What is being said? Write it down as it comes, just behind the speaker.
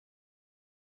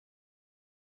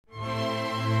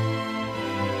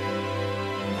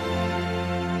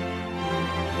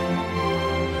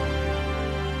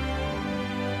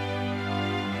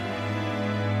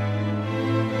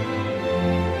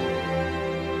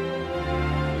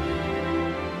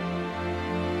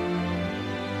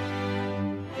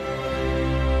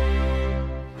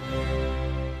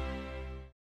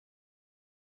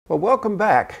Well, welcome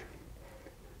back.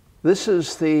 This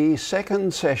is the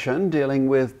second session dealing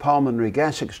with pulmonary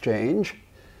gas exchange.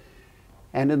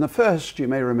 And in the first, you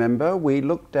may remember, we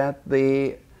looked at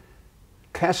the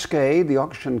cascade, the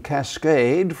oxygen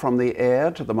cascade from the air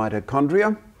to the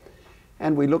mitochondria.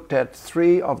 And we looked at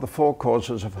 3 of the 4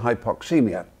 causes of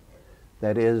hypoxemia.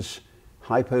 That is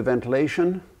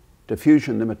hypoventilation,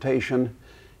 diffusion limitation,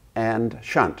 and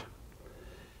shunt.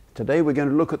 Today we're going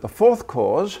to look at the 4th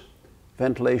cause,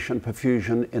 ventilation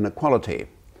perfusion inequality.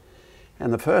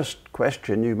 And the first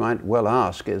question you might well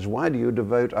ask is, why do you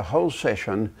devote a whole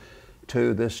session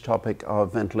to this topic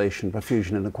of ventilation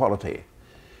perfusion inequality?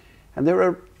 And there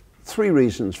are 3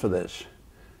 reasons for this.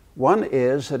 One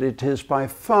is that it is by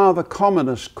far the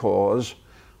commonest cause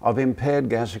of impaired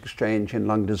gas exchange in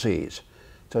lung disease.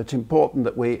 So it's important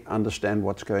that we understand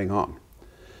what's going on.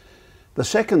 The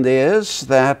second is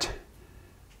that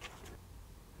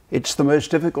it's the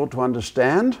most difficult to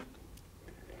understand.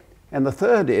 And the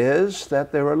third is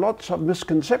that there are lots of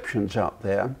misconceptions out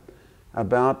there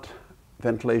about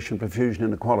ventilation perfusion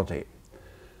inequality.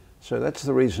 So that's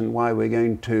the reason why we're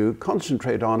going to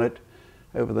concentrate on it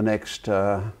over the next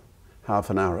half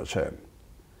an hour or so.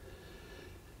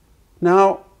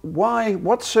 Now,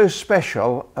 what's so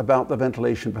special about the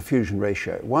ventilation perfusion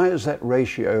ratio? Why is that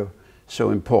ratio so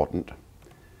important?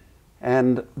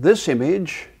 And this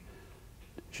image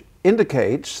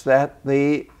indicates that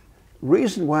the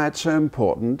reason why it's so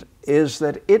important is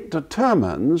that it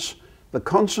determines the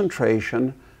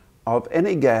concentration of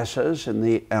any gases in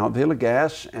the alveolar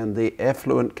gas and the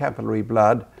effluent capillary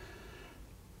blood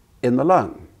in the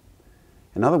lung.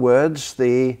 In other words,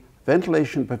 the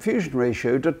ventilation perfusion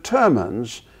ratio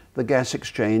determines the gas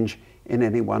exchange in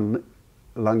any one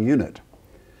lung unit.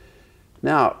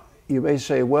 Now, you may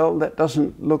say, well, that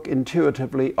doesn't look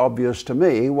intuitively obvious to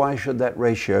me. Why should that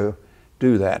ratio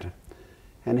do that?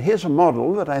 And here's a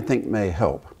model that I think may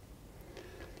help.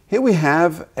 Here we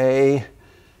have a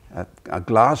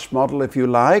glass model, if you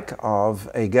like,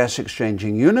 of a gas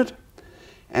exchanging unit,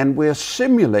 and we're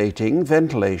simulating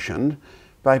ventilation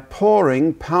by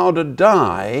pouring powdered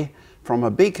dye from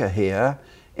a beaker here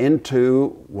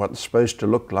into what's supposed to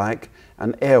look like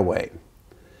an airway.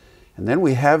 And then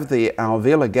we have the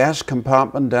alveolar gas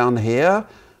compartment down here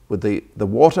with the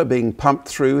water being pumped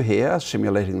through here,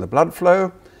 simulating the blood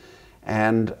flow.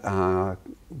 And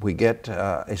we get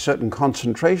a certain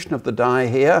concentration of the dye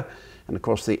here. And of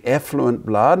course the effluent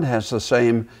blood has the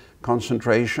same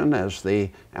concentration as the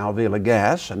alveolar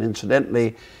gas. And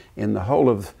incidentally, in the whole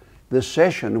of this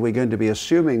session, we're going to be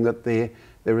assuming that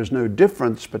there is no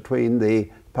difference between the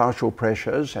partial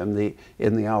pressures and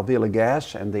in the alveolar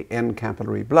gas and the end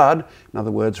capillary blood. In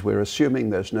other words, we're assuming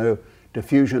there's no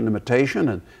diffusion limitation,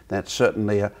 and that's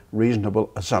certainly a reasonable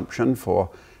assumption for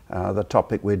the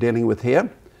topic we're dealing with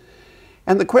here.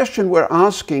 And the question we're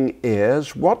asking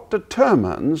is, what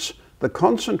determines the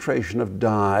concentration of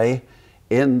dye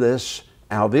in this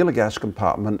alveolar gas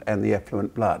compartment and the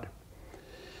effluent blood?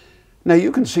 Now,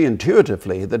 you can see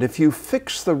intuitively that if you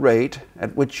fix the rate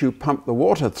at which you pump the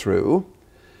water through,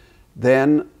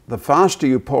 then the faster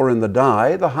you pour in the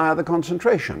dye, the higher the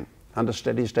concentration under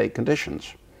steady state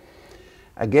conditions.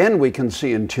 Again, we can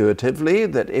see intuitively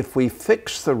that if we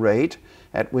fix the rate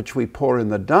at which we pour in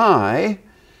the dye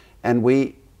and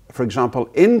we, for example,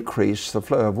 increase the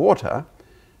flow of water,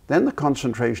 then the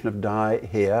concentration of dye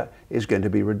here is going to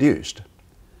be reduced.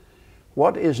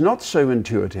 What is not so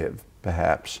intuitive,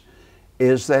 perhaps,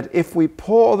 is that if we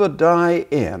pour the dye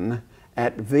in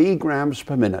at V grams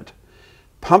per minute,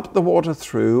 pump the water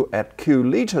through at Q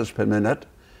liters per minute,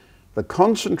 the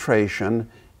concentration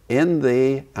in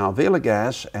the alveolar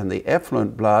gas and the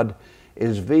effluent blood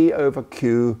is V over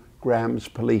Q grams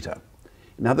per liter.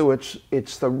 In other words,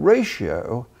 it's the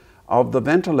ratio of the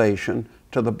ventilation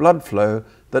to the blood flow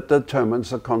that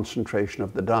determines the concentration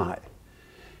of the dye.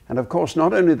 And of course,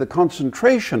 not only the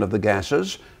concentration of the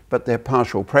gases, but their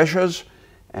partial pressures,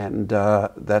 and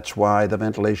that's why the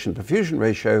ventilation perfusion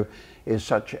ratio is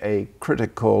such a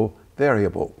critical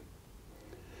variable.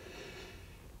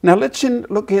 Now let's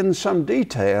look in some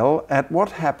detail at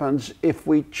what happens if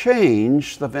we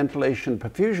change the ventilation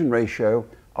perfusion ratio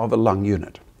of a lung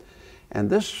unit. And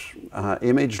this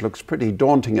image looks pretty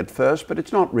daunting at first, but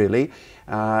it's not really.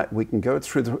 We can go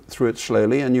through it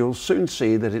slowly, and you'll soon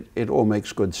see that it all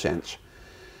makes good sense.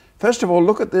 First of all,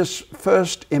 look at this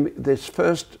first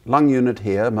lung unit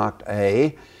here, marked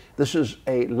A. This is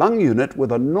a lung unit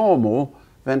with a normal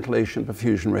ventilation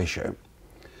perfusion ratio.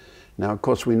 Now, of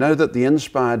course, we know that the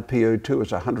inspired PO2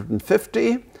 is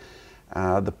 150.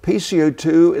 The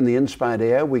PCO2 in the inspired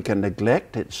air we can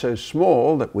neglect. It's so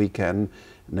small that we can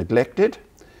neglect it.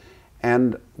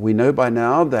 And we know by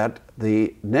now that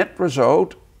the net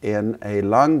result in a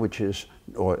lung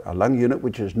or a lung unit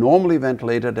which is normally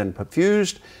ventilated and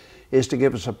perfused is to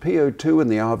give us a PO2 in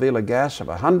the alveolar gas of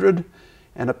 100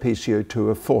 and a PCO2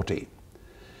 of 40.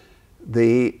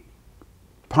 The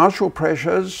partial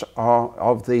pressures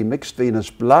of the mixed venous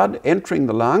blood entering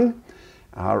the lung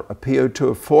are a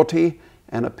PO2 of 40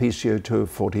 and a PCO2 of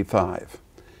 45.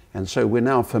 And so we're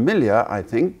now familiar, I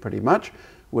think, pretty much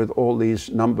with all these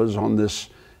numbers on this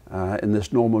in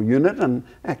this normal unit, and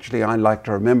actually I like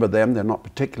to remember them. They're not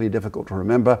particularly difficult to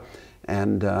remember,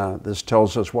 and this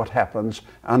tells us what happens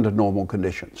under normal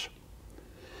conditions.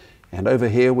 And over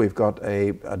here we've got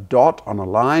a dot on a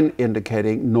line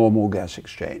indicating normal gas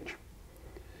exchange.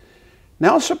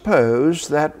 Now suppose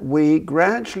that we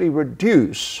gradually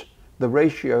reduce the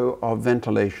ratio of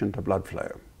ventilation to blood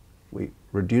flow. We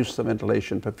reduce the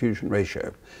ventilation perfusion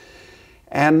ratio.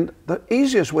 And the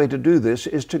easiest way to do this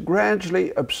is to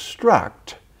gradually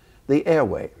obstruct the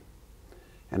airway.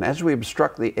 And as we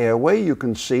obstruct the airway, you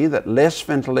can see that less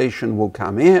ventilation will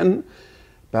come in,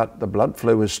 but the blood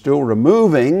flow is still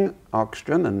removing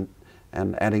oxygen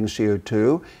and adding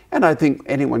CO2. And I think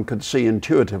anyone could see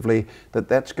intuitively that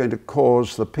that's going to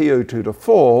cause the PO2 to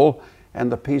fall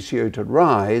and the PCO to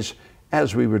rise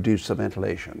as we reduce the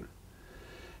ventilation.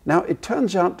 Now, it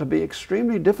turns out to be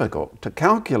extremely difficult to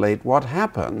calculate what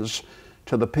happens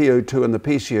to the PO2 and the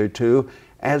PCO2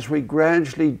 as we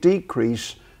gradually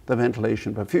decrease the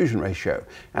ventilation perfusion ratio.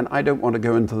 And I don't want to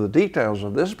go into the details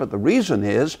of this, but the reason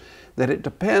is that it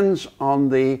depends on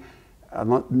the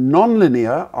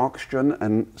nonlinear oxygen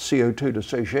and CO2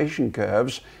 dissociation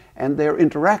curves and their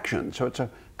interaction. So it's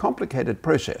a complicated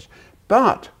process.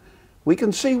 But we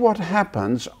can see what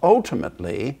happens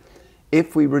ultimately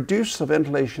if we reduce the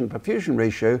ventilation perfusion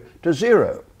ratio to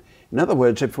 0. In other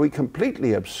words, if we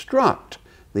completely obstruct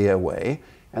the airway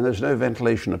and there's no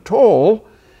ventilation at all,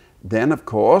 then of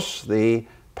course the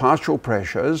partial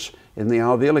pressures in the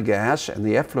alveolar gas and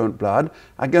the effluent blood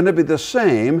are going to be the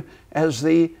same as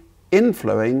the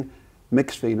inflowing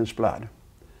mixed venous blood.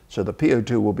 So the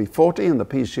PO2 will be 40 and the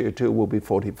PCO2 will be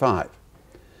 45.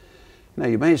 Now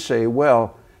you may say,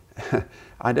 well,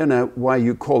 I don't know why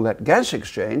you call that gas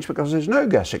exchange, because there's no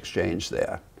gas exchange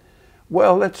there.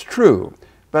 Well, that's true,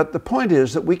 but the point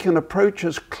is that we can approach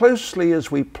as closely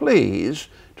as we please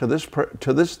to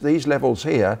these levels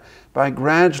here by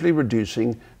gradually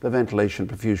reducing the ventilation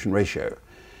perfusion ratio.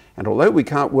 And although we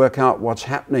can't work out what's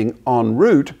happening en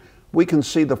route, we can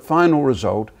see the final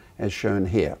result as shown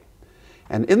here.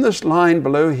 And in this line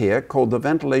below here, called the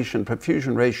ventilation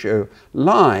perfusion ratio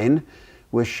line,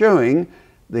 we're showing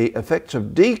the effects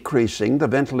of decreasing the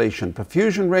ventilation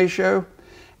perfusion ratio,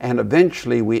 and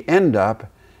eventually we end up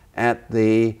at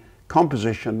the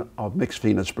composition of mixed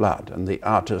venous blood. And the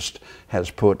artist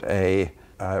has put a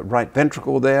right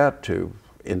ventricle there to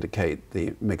indicate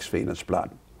the mixed venous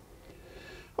blood.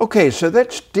 Okay, so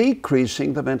that's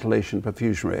decreasing the ventilation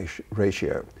perfusion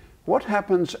ratio. What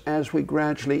happens as we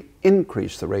gradually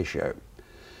increase the ratio?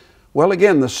 Well,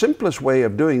 again, the simplest way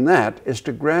of doing that is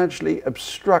to gradually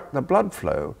obstruct the blood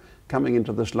flow coming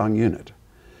into this lung unit.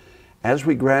 As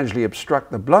we gradually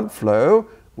obstruct the blood flow,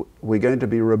 we're going to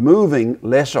be removing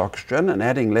less oxygen and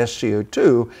adding less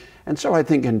CO2. And so I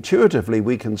think intuitively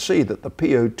we can see that the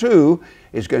PO2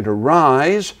 is going to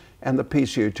rise and the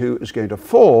PCO2 is going to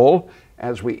fall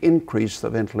as we increase the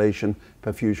ventilation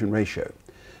perfusion ratio.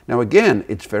 Now again,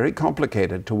 it's very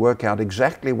complicated to work out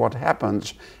exactly what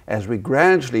happens as we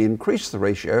gradually increase the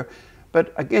ratio,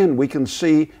 but again, we can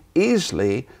see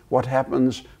easily what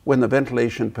happens when the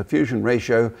ventilation perfusion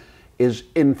ratio is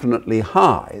infinitely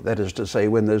high, that is to say,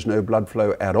 when there's no blood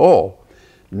flow at all.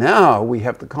 Now we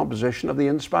have the composition of the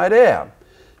inspired air,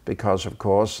 because of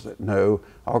course no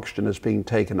oxygen is being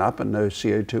taken up and no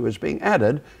CO2 is being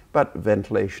added, but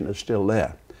ventilation is still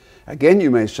there. Again, you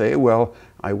may say, well,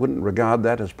 I wouldn't regard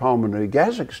that as pulmonary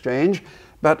gas exchange,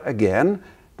 but again,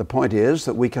 the point is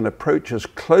that we can approach as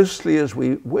closely as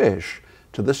we wish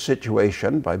to this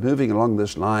situation by moving along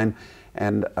this line,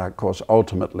 and of course,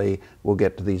 ultimately, we'll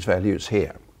get to these values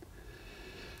here.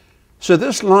 So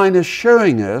this line is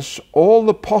showing us all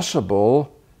the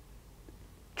possible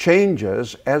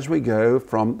changes as we go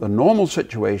from the normal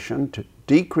situation to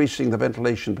decreasing the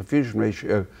ventilation perfusion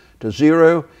ratio to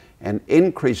 0 and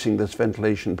increasing this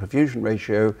ventilation perfusion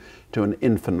ratio to an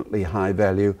infinitely high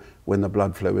value when the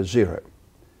blood flow is 0.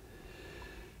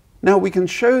 Now we can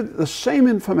show the same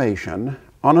information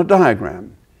on a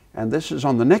diagram, and this is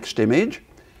on the next image,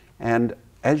 and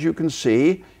as you can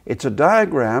see, it's a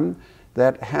diagram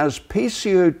that has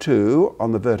PCO2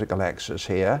 on the vertical axis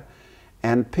here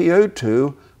and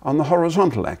PO2 on the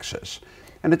horizontal axis.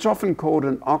 and it's often called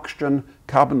an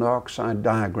oxygen-carbon dioxide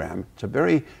diagram. It's a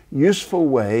very useful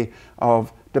way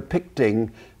of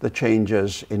depicting the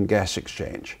changes in gas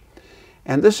exchange.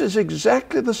 And this is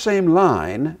exactly the same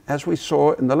line as we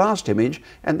saw in the last image,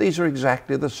 and these are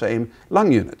exactly the same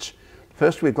lung units.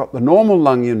 First, we've got the normal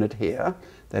lung unit here,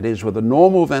 that is with a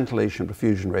normal ventilation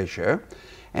perfusion ratio,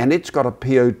 and it's got a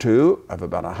PO2 of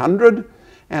about 100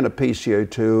 and a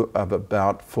PCO2 of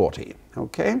about 40,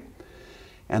 okay?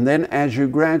 And then as you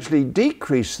gradually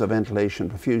decrease the ventilation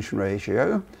perfusion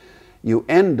ratio, you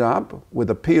end up with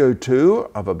a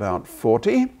PO2 of about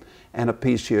 40 and a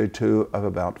PCO2 of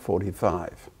about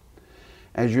 45.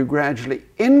 As you gradually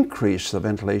increase the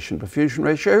ventilation perfusion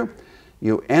ratio,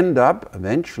 you end up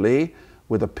eventually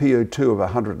with a PO2 of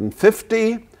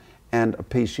 150 and a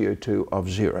PCO2 of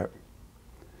 0.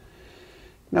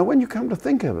 Now, when you come to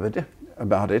think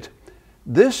about it,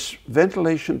 this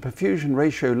ventilation perfusion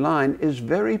ratio line is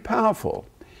very powerful.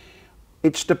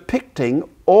 It's depicting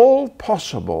all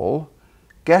possible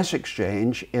gas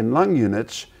exchange in lung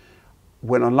units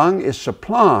when a lung is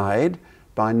supplied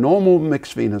by normal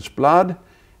mixed venous blood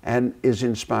and is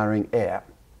inspiring air.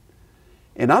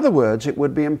 In other words, it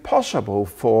would be impossible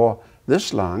for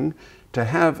this lung to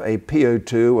have a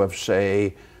PO2 of,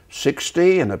 say,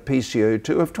 60 and a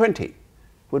PCO2 of 20. It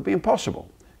would be impossible.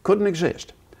 Couldn't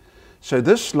exist. So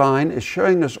this line is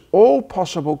showing us all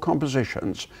possible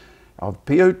compositions of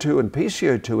PO2 and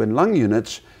PCO2 in lung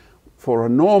units for a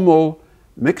normal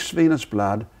mixed venous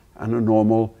blood and a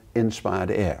normal inspired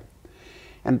air.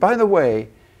 And by the way,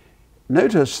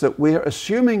 notice that we're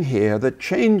assuming here that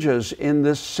changes in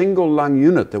this single lung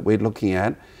unit that we're looking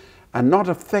at are not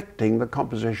affecting the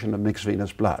composition of mixed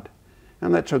venous blood.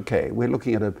 And that's okay. We're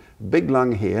looking at a big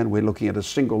lung here, and we're looking at a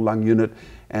single lung unit,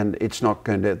 and it's not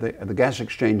going to, the gas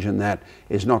exchange in that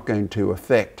is not going to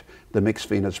affect the mixed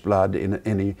venous blood in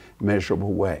any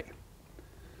measurable way.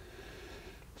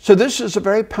 So this is a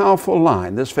very powerful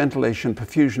line, this ventilation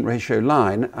perfusion ratio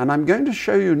line, and I'm going to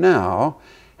show you now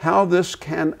how this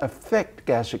can affect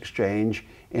gas exchange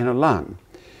in a lung.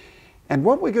 And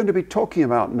what we're going to be talking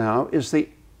about now is the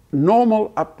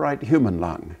normal upright human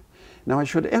lung. Now, I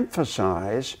should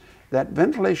emphasize that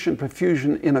ventilation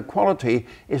perfusion inequality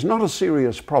is not a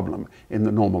serious problem in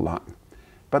the normal lung.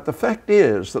 But the fact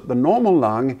is that the normal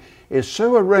lung is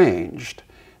so arranged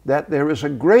that there is a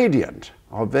gradient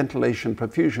of ventilation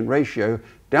perfusion ratio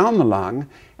down the lung,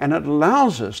 and it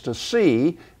allows us to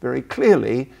see very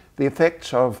clearly the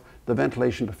effects of the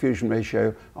ventilation perfusion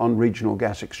ratio on regional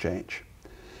gas exchange.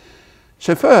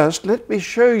 So first, let me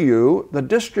show you the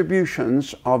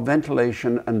distributions of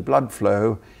ventilation and blood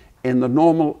flow in the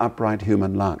normal upright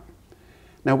human lung.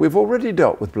 Now, we've already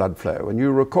dealt with blood flow, and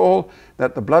you recall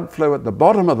that the blood flow at the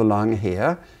bottom of the lung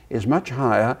here is much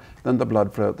higher than the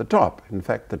blood flow at the top. In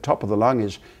fact, the top of the lung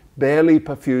is barely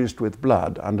perfused with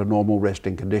blood under normal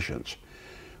resting conditions.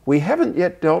 We haven't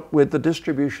yet dealt with the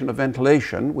distribution of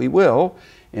ventilation. We will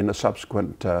in a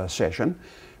subsequent session.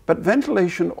 But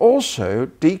ventilation also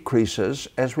decreases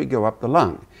as we go up the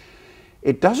lung.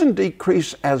 It doesn't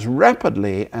decrease as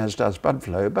rapidly as does blood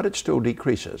flow, but it still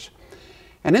decreases.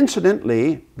 And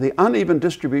incidentally, the uneven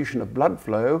distribution of blood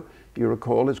flow, you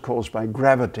recall, is caused by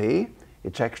gravity.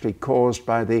 It's actually caused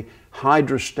by the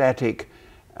hydrostatic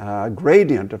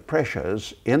gradient of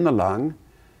pressures in the lung.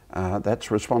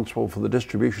 That's responsible for the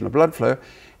distribution of blood flow.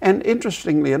 And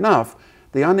interestingly enough,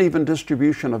 the uneven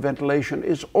distribution of ventilation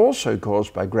is also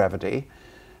caused by gravity,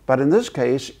 but in this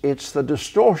case, it's the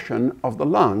distortion of the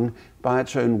lung by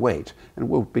its own weight, and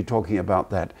we'll be talking about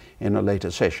that in a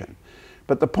later session.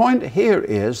 But the point here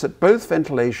is that both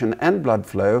ventilation and blood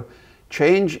flow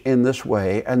change in this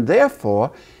way, and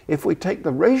therefore, if we take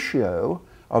the ratio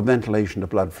of ventilation to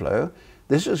blood flow,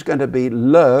 this is going to be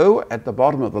low at the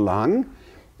bottom of the lung,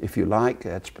 if you like.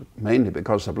 That's mainly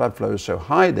because the blood flow is so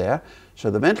high there. So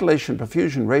the ventilation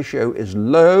perfusion ratio is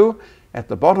low at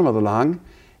the bottom of the lung,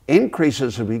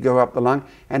 increases as we go up the lung,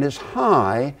 and is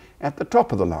high at the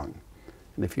top of the lung.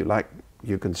 And if you like,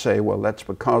 you can say, well, that's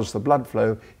because the blood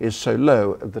flow is so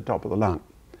low at the top of the lung.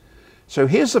 So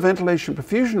here's the ventilation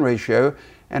perfusion ratio,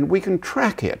 and we can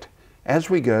track it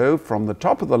as we go from the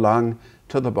top of the lung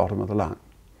to the bottom of the lung.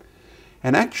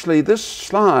 And actually, this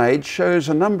slide shows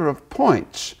a number of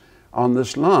points on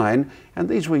this line, and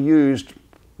these were used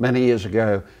many years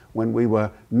ago when we were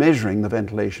measuring the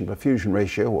ventilation perfusion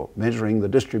ratio, or measuring the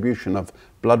distribution of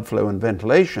blood flow and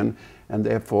ventilation, and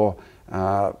therefore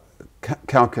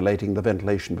calculating the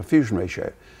ventilation perfusion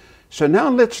ratio. So now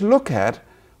let's look at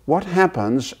what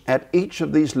happens at each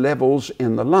of these levels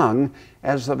in the lung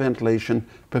as the ventilation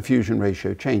perfusion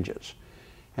ratio changes.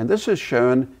 And this is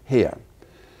shown here.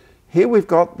 Here we've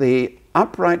got the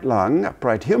upright lung,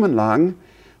 upright human lung,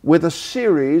 with a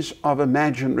series of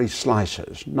imaginary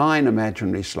slices, 9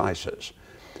 imaginary slices.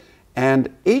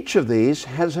 And each of these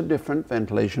has a different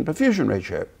ventilation perfusion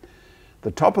ratio.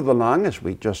 The top of the lung, as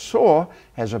we just saw,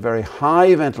 has a very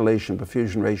high ventilation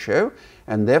perfusion ratio,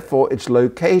 and therefore it's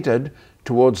located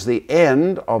towards the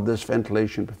end of this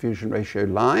ventilation perfusion ratio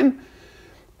line.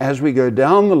 As we go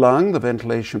down the lung, the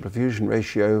ventilation perfusion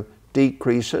ratio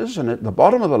decreases, and at the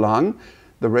bottom of the lung,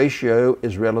 the ratio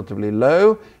is relatively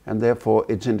low, and therefore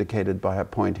it's indicated by a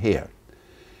point here.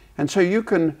 And so you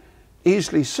can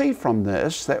easily see from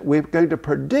this that we're going to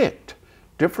predict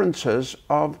differences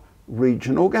of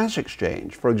regional gas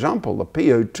exchange. For example, the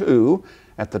PO2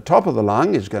 at the top of the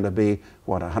lung is going to be,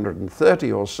 what,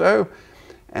 130 or so,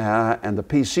 and the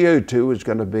PCO2 is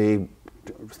going to be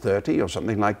 30 or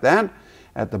something like that.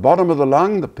 At the bottom of the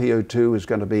lung, the PO2 is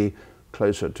going to be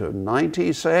closer to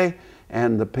 90, say,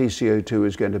 and the PCO2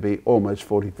 is going to be almost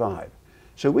 45.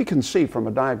 So we can see from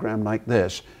a diagram like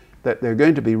this that there are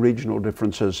going to be regional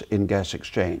differences in gas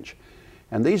exchange.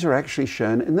 And these are actually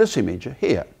shown in this image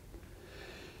here.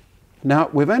 Now,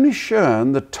 we've only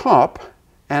shown the top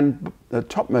and the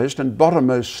topmost and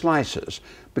bottommost slices,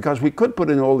 because we could put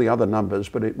in all the other numbers,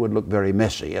 but it would look very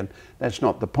messy, and that's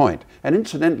not the point. And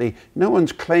incidentally, no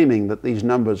one's claiming that these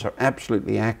numbers are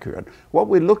absolutely accurate. What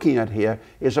we're looking at here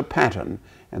is a pattern,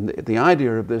 and the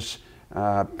idea of this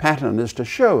pattern is to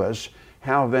show us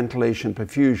how the ventilation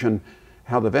perfusion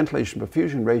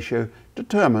ratio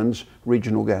determines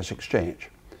regional gas exchange.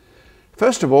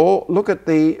 First of all, look at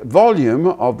the volume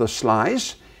of the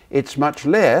slice. It's much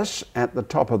less at the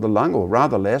top of the lung, or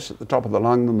rather less at the top of the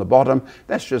lung than the bottom.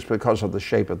 That's just because of the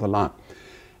shape of the lung.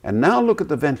 And now look at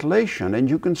the ventilation, and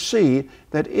you can see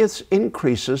that it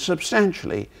increases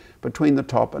substantially between the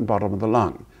top and bottom of the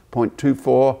lung.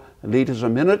 0.24 litres a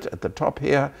minute at the top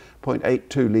here,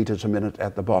 0.82 litres a minute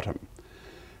at the bottom.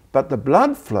 But the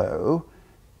blood flow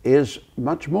is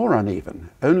much more uneven,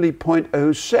 only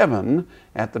 0.07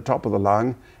 at the top of the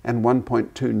lung and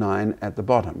 1.29 at the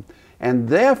bottom. And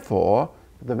therefore,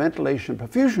 the ventilation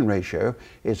perfusion ratio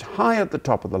is high at the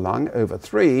top of the lung, over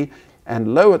 3,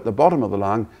 and low at the bottom of the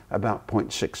lung, about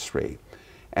 0.63.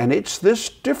 And it's this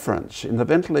difference in the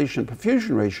ventilation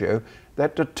perfusion ratio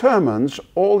that determines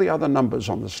all the other numbers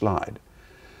on the slide.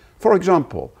 For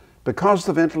example, because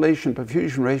the ventilation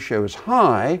perfusion ratio is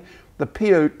high, the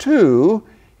PO2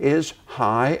 is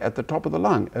high at the top of the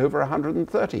lung, over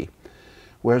 130,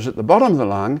 whereas at the bottom of the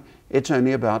lung, it's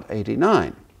only about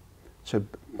 89. So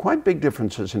quite big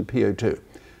differences in PO2.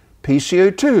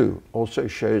 PCO2 also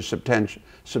shows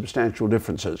substantial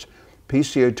differences.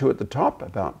 PCO2 at the top,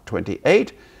 about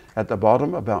 28, at the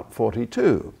bottom, about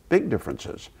 42. Big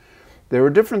differences. There are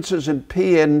differences in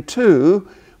PN2,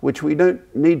 which we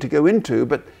don't need to go into,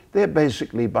 but they're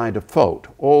basically by default.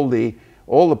 All the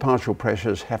partial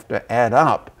pressures have to add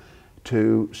up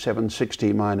to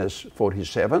 760 minus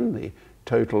 47, the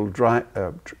total dry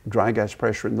gas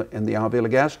pressure in the alveolar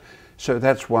gas. So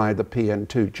that's why the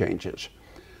PN2 changes.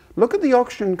 Look at the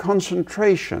oxygen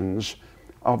concentrations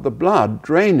of the blood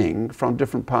draining from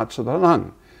different parts of the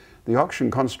lung. The oxygen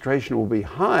concentration will be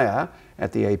higher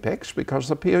at the apex because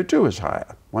the PO2 is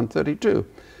higher, 132,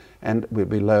 and will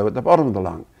be low at the bottom of the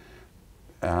lung.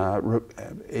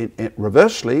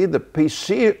 Reversely, the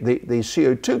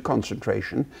CO2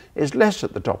 concentration is less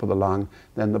at the top of the lung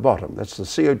than the bottom. That's the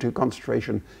CO2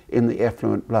 concentration in the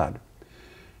effluent blood.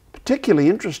 Particularly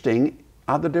interesting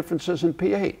are the differences in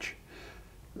pH.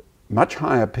 Much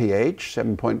higher pH,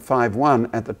 7.51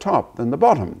 at the top than the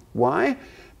bottom. Why?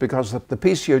 Because the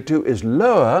PCO2 is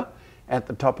lower at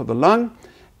the top of the lung,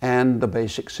 and the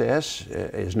base excess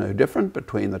is no different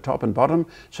between the top and bottom,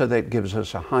 so that gives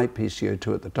us a high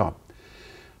PCO2 at the top.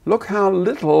 Look how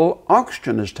little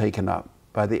oxygen is taken up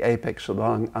by the apex of the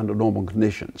lung under normal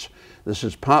conditions. This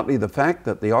is partly the fact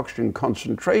that the oxygen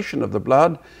concentration of the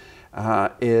blood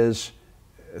is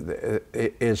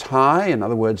high. In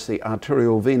other words, the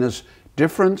arterial-venous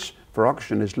difference for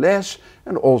oxygen is less,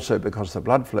 and also because the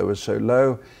blood flow is so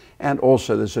low, and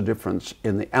also there's a difference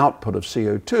in the output of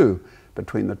CO2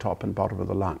 between the top and bottom of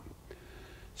the lung.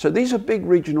 So these are big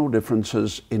regional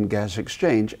differences in gas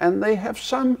exchange, and they have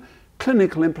some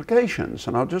clinical implications,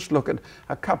 and I'll just look at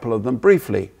a couple of them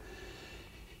briefly.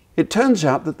 It turns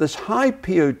out that this high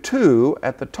PO2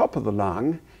 at the top of the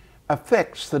lung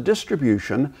affects the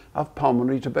distribution of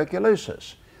pulmonary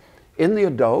tuberculosis. In the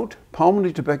adult,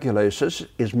 pulmonary tuberculosis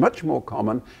is much more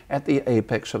common at the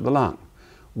apex of the lung.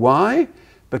 Why?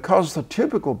 Because the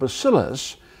tubercle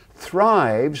bacillus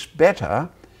thrives better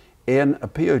in a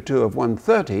PO2 of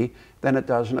 130 than it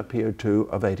does in a PO2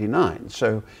 of 89.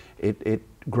 So it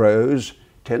grows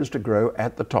tends to grow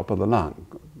at the top of the lung.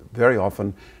 Very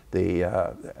often,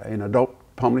 in adult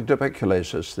pulmonary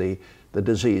tuberculosis, the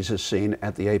disease is seen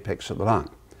at the apex of the lung.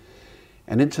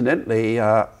 And incidentally,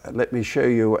 let me show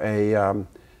you a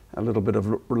little bit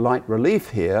of light relief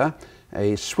here.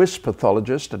 A Swiss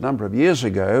pathologist a number of years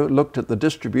ago looked at the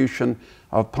distribution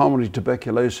of pulmonary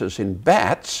tuberculosis in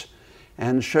bats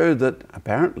and showed that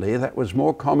apparently that was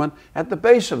more common at the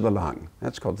base of the lung.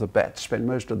 That's because the bats spend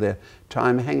most of their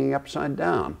time hanging upside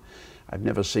down. I've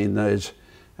never seen those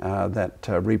that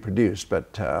reproduced,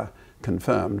 but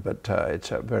confirmed, but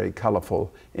it's a very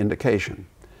colorful indication.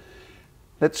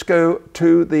 Let's go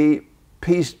to the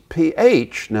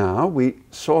pH now. We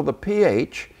saw the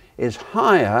pH is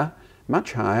higher,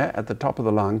 much higher at the top of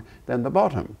the lung than the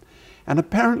bottom. And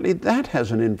apparently that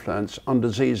has an influence on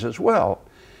disease as well.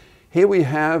 Here we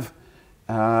have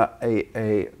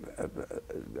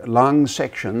lung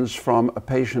sections from a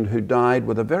patient who died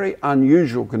with a very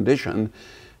unusual condition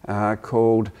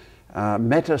called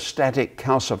metastatic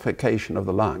calcification of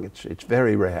the lung. It's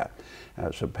very rare.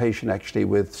 It's a patient actually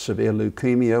with severe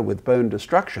leukemia with bone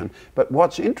destruction. But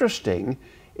what's interesting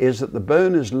is that the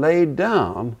bone is laid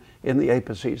down in the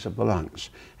apices of the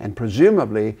lungs, and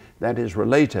presumably that is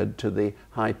related to the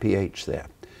high pH there.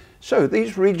 So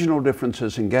these regional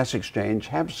differences in gas exchange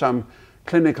have some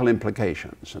clinical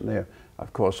implications, and they're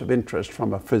of course of interest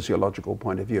from a physiological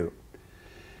point of view.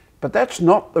 But that's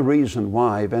not the reason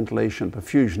why ventilation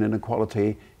perfusion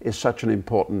inequality is such an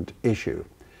important issue.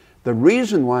 The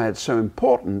reason why it's so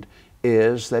important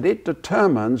is that it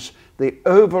determines the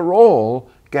overall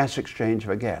gas exchange of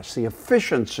a gas, the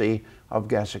efficiency of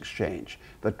gas exchange,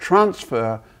 the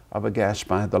transfer of a gas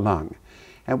by the lung.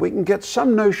 And we can get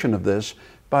some notion of this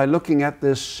by looking at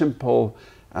this simple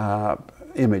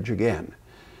image again.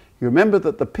 You remember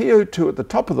that the PO2 at the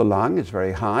top of the lung is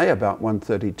very high, about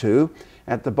 132.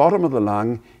 At the bottom of the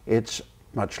lung, it's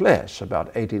much less,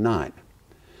 about 89.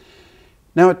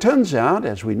 Now it turns out,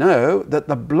 as we know, that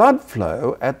the blood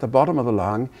flow at the bottom of the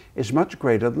lung is much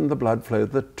greater than the blood flow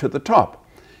to the top.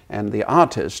 And the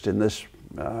artist in this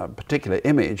particular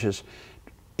image has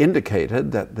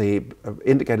indicated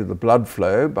the blood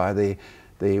flow by the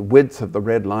width of the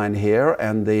red line here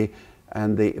and the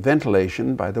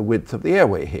ventilation by the width of the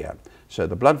airway here. So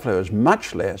the blood flow is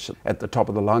much less at the top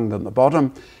of the lung than the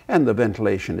bottom, and the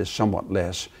ventilation is somewhat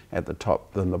less at the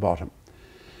top than the bottom.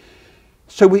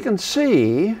 So we can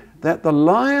see that the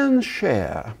lion's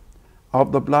share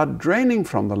of the blood draining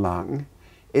from the lung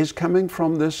is coming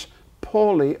from this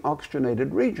poorly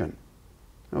oxygenated region.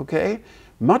 Okay?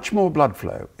 Much more blood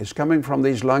flow is coming from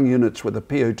these lung units with a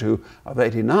PO2 of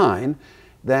 89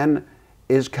 than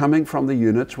is coming from the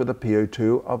units with a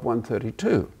PO2 of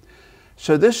 132.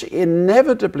 So this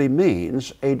inevitably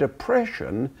means a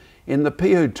depression in the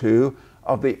PO2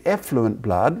 of the effluent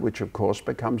blood, which of course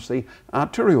becomes the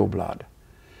arterial blood.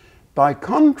 By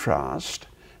contrast,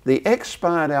 the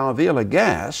expired alveolar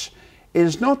gas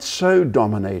is not so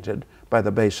dominated by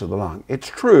the base of the lung. It's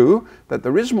true that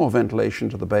there is more ventilation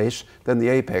to the base than the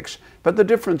apex, but the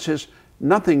difference is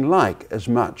nothing like as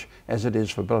much as it is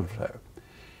for blood flow.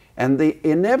 And the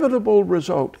inevitable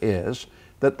result is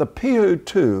that the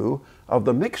PO2 of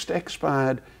the mixed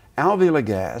expired alveolar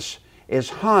gas is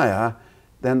higher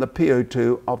than the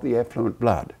PO2 of the effluent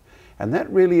blood. And that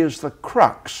really is the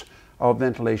crux of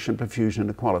ventilation perfusion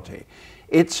inequality.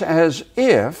 It's as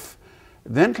if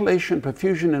ventilation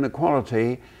perfusion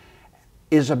inequality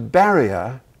is a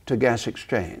barrier to gas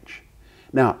exchange.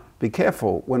 Now, be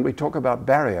careful, when we talk about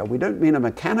barrier, we don't mean a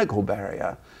mechanical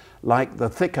barrier like the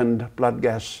thickened blood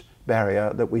gas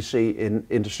barrier that we see in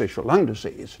interstitial lung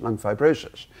disease, lung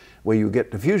fibrosis, where you get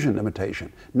diffusion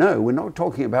limitation. No, we're not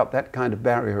talking about that kind of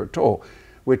barrier at all.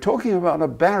 We're talking about a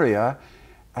barrier,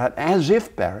 an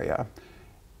as-if barrier,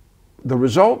 the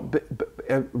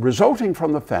resulting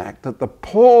from the fact that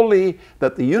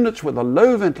the units with a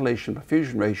low ventilation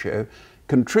perfusion ratio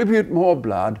contribute more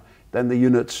blood than the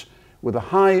units with a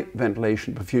high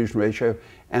ventilation perfusion ratio,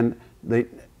 and the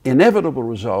inevitable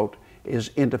result is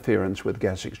interference with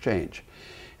gas exchange.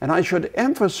 And I should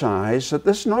emphasize that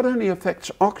this not only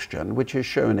affects oxygen, which is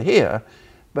shown here,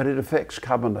 but it affects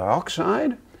carbon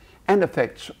dioxide and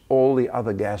affects all the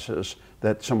other gases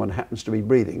that someone happens to be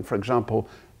breathing. For example,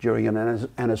 during an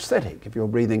anesthetic, if you're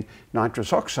breathing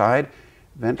nitrous oxide,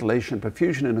 ventilation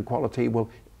perfusion inequality will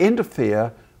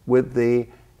interfere with the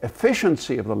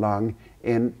efficiency of the lung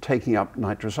in taking up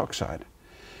nitrous oxide.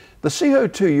 The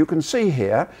CO2 you can see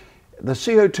here, the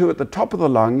CO2 at the top of the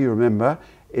lung, you remember,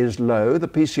 is low, the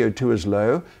PCO2 is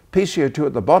low, PCO2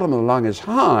 at the bottom of the lung is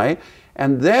high,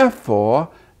 and therefore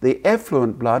the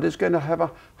effluent blood is going to have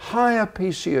a higher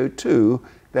PCO2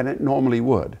 than it normally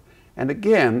would. And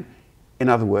again, in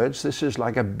other words, this is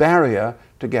like a barrier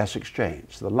to gas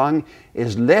exchange. The lung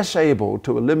is less able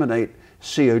to eliminate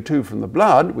CO2 from the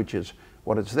blood, which is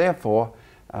what it's there for,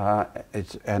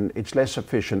 and it's less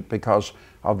efficient because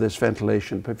of this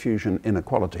ventilation-perfusion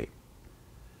inequality.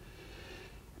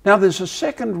 Now, there's a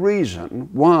second reason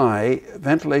why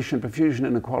ventilation-perfusion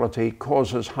inequality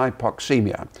causes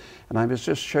hypoxemia, and I will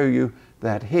just show you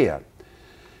that here.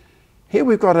 Here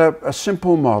we've got a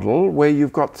simple model where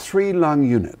you've got 3 lung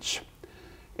units.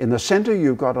 In the center,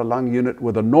 you've got a lung unit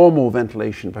with a normal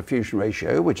ventilation-perfusion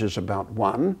ratio, which is about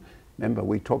 1. Remember,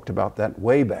 we talked about that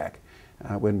way back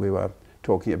when we were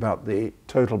talking about the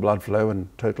total blood flow and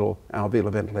total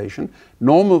alveolar ventilation.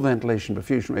 Normal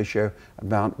ventilation-perfusion ratio,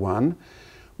 about 1.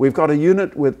 We've got a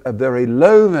unit with a very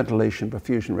low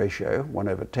ventilation-perfusion ratio,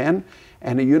 1/10,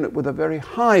 and a unit with a very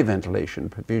high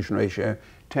ventilation-perfusion ratio,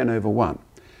 10/1.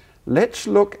 Let's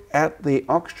look at the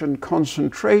oxygen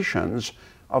concentrations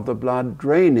of the blood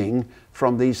draining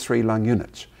from these 3 lung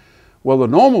units. Well, the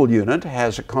normal unit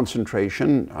has a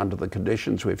concentration, under the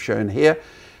conditions we've shown here,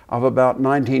 of about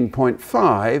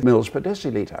 19.5 mils per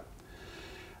deciliter.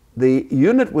 The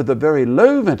unit with a very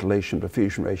low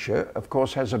ventilation-perfusion ratio, of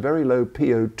course, has a very low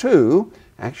PO2.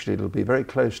 Actually, it'll be very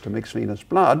close to mixed venous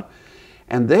blood,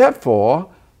 and therefore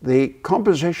the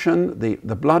composition,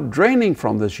 the blood draining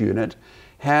from this unit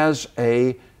has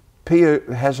an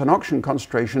oxygen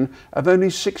concentration of only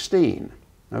 16,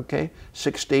 okay?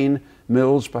 16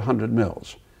 mils per 100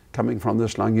 mils coming from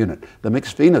this lung unit. The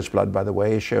mixed venous blood, by the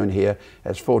way, is shown here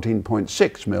as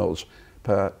 14.6 mils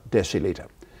per deciliter.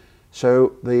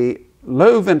 So the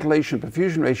low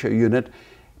ventilation-perfusion ratio unit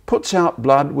puts out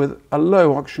blood with a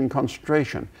low oxygen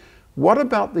concentration. What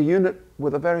about the unit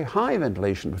with a very high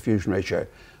ventilation-perfusion ratio?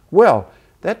 Well,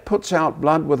 that puts out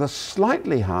blood with a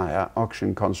slightly higher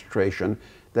oxygen concentration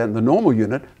than the normal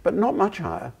unit, but not much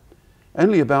higher,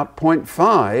 only about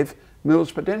 0.5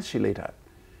 mils per deciliter.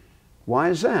 Why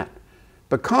is that?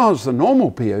 Because the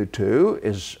normal PO2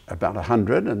 is about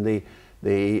 100 and the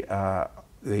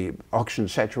oxygen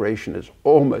saturation is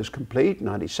almost complete,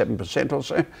 97% or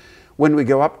so. When we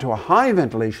go up to a high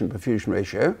ventilation-perfusion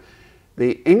ratio,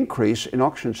 the increase in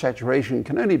oxygen saturation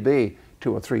can only be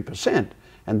 2 or 3%,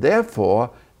 and therefore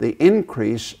the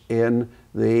increase in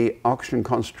the oxygen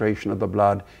concentration of the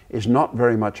blood is not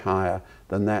very much higher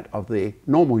than that of the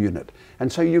normal unit.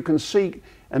 And so you can see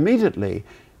immediately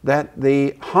that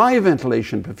the high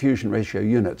ventilation-perfusion ratio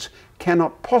units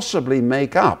cannot possibly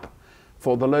make up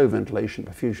for the low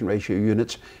ventilation-perfusion ratio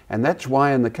units, and that's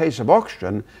why in the case of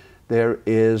oxygen there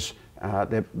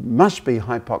must be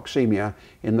hypoxemia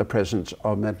in the presence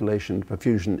of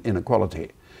ventilation-perfusion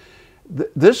inequality.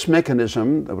 This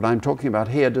mechanism that I'm talking about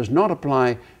here does not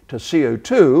apply to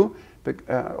CO2,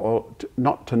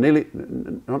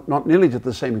 not nearly to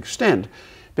the same extent,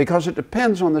 because it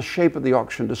depends on the shape of the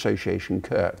oxygen dissociation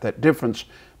curve. That difference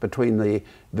between the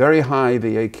very high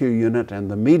VAQ unit and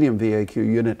the medium VAQ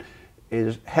unit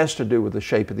has to do with the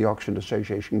shape of the oxygen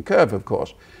dissociation curve, of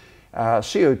course.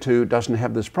 CO2 doesn't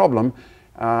have this problem,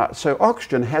 so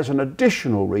oxygen has an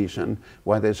additional reason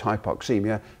why there's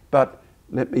hypoxemia, but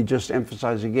let me just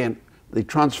emphasize again, the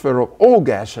transfer of all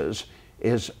gases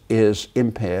is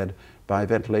impaired by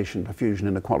ventilation-perfusion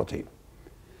inequality.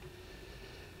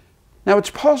 Now, it's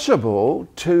possible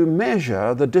to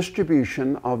measure the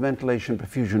distribution of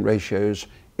ventilation-perfusion ratios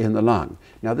in the lung.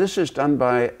 Now, this is done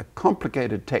by a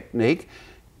complicated technique.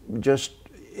 Just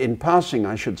in passing,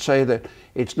 I should say that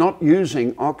it's not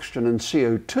using oxygen and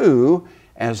CO2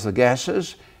 as the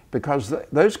gases, because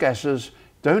those gases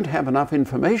don't have enough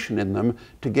information in them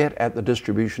to get at the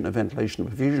distribution of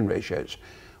ventilation-perfusion ratios.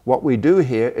 What we do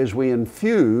here is we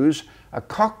infuse a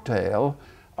cocktail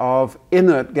of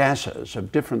inert gases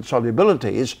of different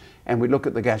solubilities, and we look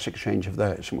at the gas exchange of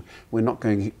those. We're not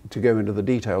going to go into the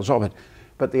details of it,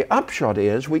 but the upshot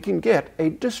is we can get a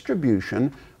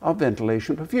distribution of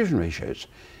ventilation-perfusion ratios.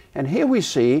 And here we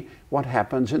see what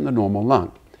happens in the normal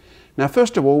lung. Now,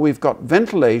 first of all, we've got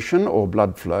ventilation or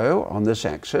blood flow on this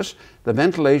axis. The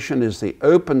ventilation is the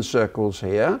open circles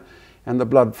here, and the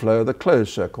blood flow, the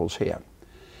closed circles here.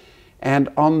 And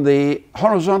on the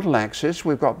horizontal axis,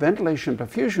 we've got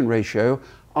ventilation-perfusion ratio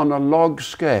on a log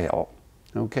scale,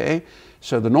 okay?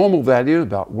 So the normal value,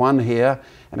 about 1 here,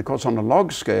 and of course on a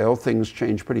log scale, things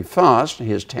change pretty fast.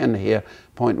 Here's 10 here,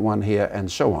 0.1 here,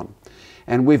 and so on.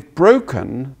 And we've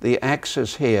broken the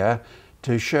axis here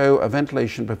to show a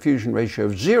ventilation-perfusion ratio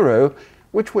of 0,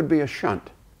 which would be a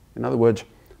shunt. In other words,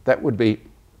 that would be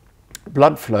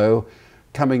blood flow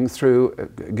going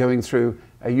through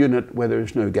a unit where there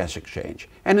is no gas exchange.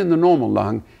 And in the normal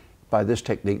lung, by this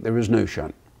technique, there is no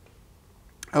shunt.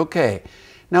 Okay,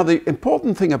 now the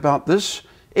important thing about this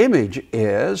image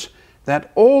is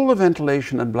that all the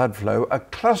ventilation and blood flow are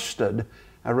clustered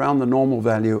around the normal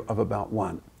value of about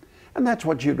 1. And that's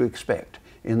what you'd expect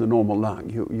in the normal lung.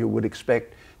 You would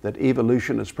expect that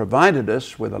evolution has provided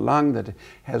us with a lung that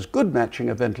has good matching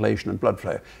of ventilation and blood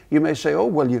flow. You may say, oh,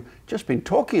 well, you've just been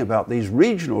talking about these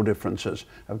regional differences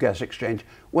of gas exchange.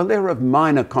 Well, they're of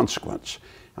minor consequence.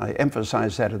 I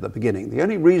emphasized that at the beginning. The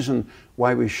only reason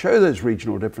why we show those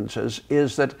regional differences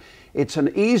is that it's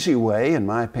an easy way, in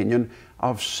my opinion,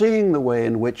 of seeing the way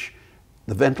in which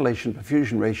the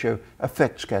ventilation-perfusion ratio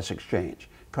affects gas exchange,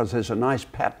 because there's a nice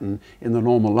pattern in the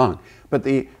normal lung. But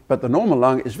the normal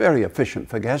lung is very efficient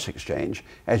for gas exchange,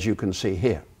 as you can see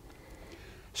here.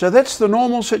 So that's the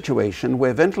normal situation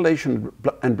where ventilation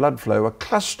and blood flow are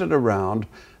clustered around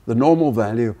the normal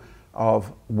value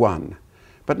of 1.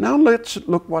 But now let's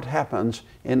look what happens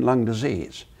in lung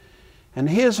disease. And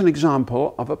here's an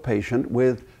example of a patient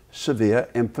with severe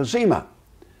emphysema.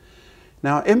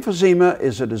 Now, emphysema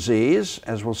is a disease,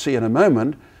 as we'll see in a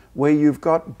moment, where you've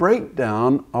got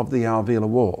breakdown of the alveolar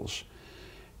walls.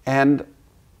 And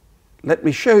let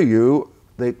me show you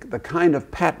the kind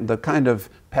of pattern, the kind of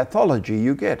pathology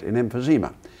you get in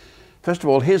emphysema. First of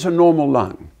all, here's a normal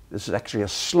lung. This is actually a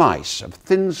slice, a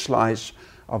thin slice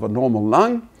of a normal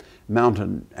lung,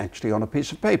 mounted actually on a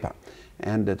piece of paper.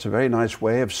 And it's a very nice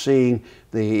way of seeing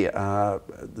the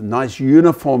nice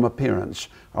uniform appearance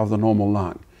of the normal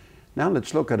lung. Now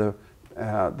let's look at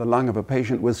the lung of a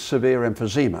patient with severe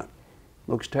emphysema.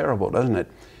 Looks terrible, doesn't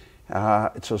it?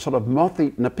 It's a sort of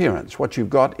moth-eaten appearance. What you've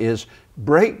got is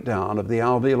breakdown of the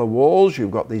alveolar walls.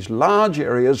 You've got these large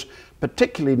areas,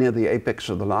 particularly near the apex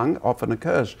of the lung, often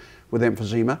occurs with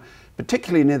emphysema,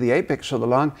 particularly near the apex of the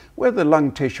lung, where the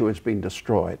lung tissue has been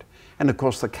destroyed. And of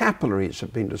course the capillaries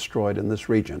have been destroyed in this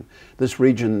region. This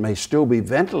region may still be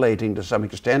ventilating to some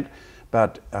extent,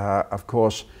 but of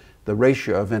course the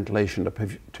ratio of ventilation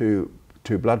to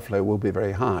blood flow will be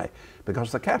very high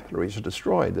because the capillaries are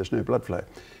destroyed. There's no blood flow.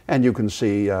 And you can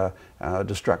see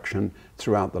destruction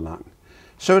throughout the lung.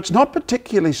 So it's not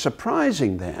particularly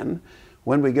surprising then,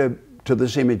 when we go to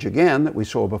this image again that we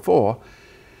saw before,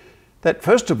 that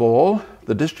first of all,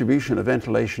 the distribution of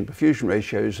ventilation-perfusion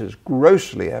ratios is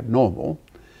grossly abnormal.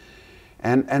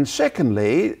 And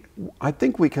secondly, I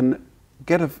think we can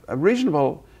get a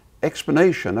reasonable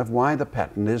explanation of why the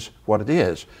pattern is what it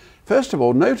is. First of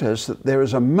all, notice that there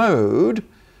is a mode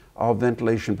of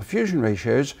ventilation-perfusion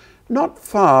ratios not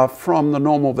far from the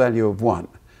normal value of 1.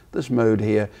 This mode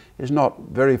here is not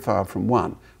very far from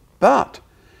 1. But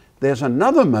there's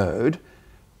another mode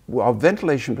of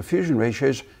ventilation-perfusion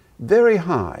ratios very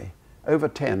high, over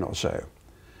 10 or so.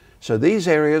 So these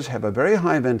areas have a very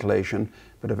high ventilation,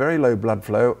 but a very low blood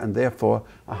flow, and therefore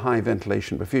a high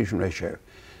ventilation-perfusion ratio.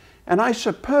 And I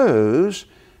suppose,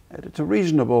 it's a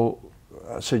reasonable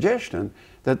suggestion,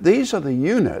 that these are the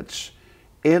units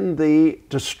in the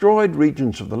destroyed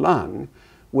regions of the lung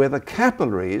where the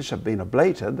capillaries have been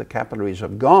ablated, the capillaries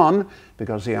have gone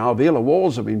because the alveolar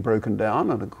walls have been broken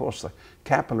down, and of course the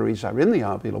capillaries are in the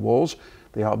alveolar walls.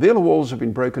 The alveolar walls have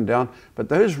been broken down, but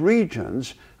those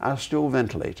regions are still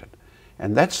ventilated.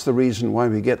 And that's the reason why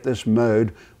we get this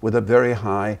mode with a very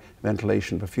high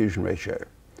ventilation-perfusion ratio.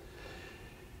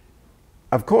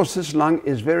 Of course, this lung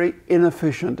is very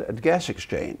inefficient at gas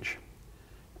exchange.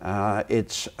 And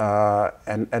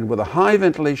with a high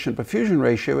ventilation-perfusion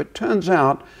ratio, it turns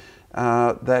out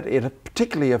that it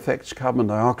particularly affects carbon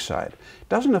dioxide. It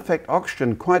doesn't affect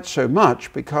oxygen quite so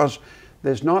much because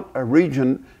there's not a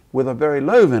region with a very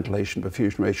low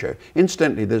ventilation-perfusion ratio.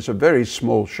 Incidentally, there's a very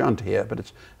small shunt here, but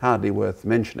it's hardly worth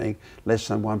mentioning, less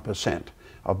than 1%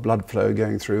 of blood flow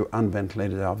going through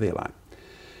unventilated alveoli.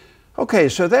 Okay,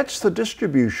 so that's the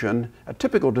distribution, a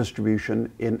typical distribution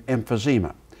in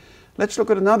emphysema. Let's look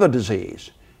at another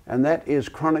disease, and that is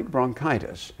chronic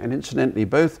bronchitis. And incidentally,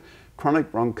 both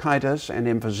chronic bronchitis and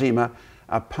emphysema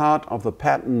are part of the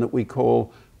pattern that we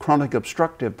call chronic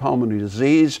obstructive pulmonary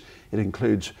disease. It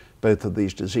includes both of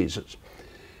these diseases.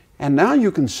 And now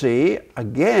you can see,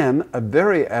 again, a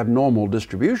very abnormal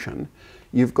distribution.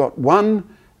 You've got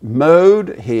one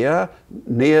mode here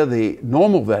near the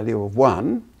normal value of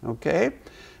 1, okay?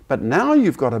 But now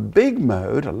you've got a big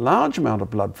mode, a large amount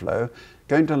of blood flow,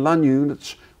 going to lung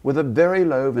units with a very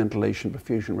low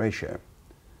ventilation-perfusion ratio.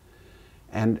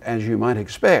 And as you might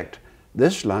expect,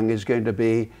 this lung is going to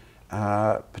be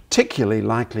particularly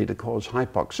likely to cause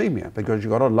hypoxemia because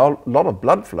you've got a lot of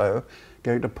blood flow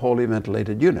going to poorly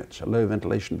ventilated units, a low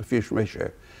ventilation-perfusion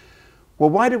ratio. Well,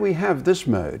 why do we have this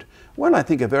mode? Well, I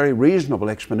think a very reasonable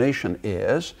explanation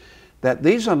is that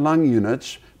these are lung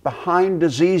units behind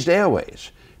diseased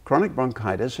airways. chronic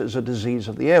bronchitis is a disease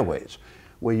of the airways,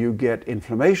 where you get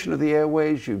inflammation of the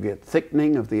airways, you get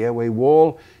thickening of the airway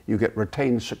wall, you get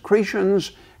retained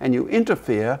secretions, and you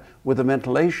interfere with the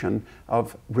ventilation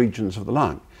of regions of the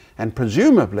lung. And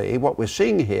presumably what we're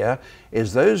seeing here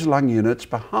is those lung units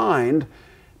behind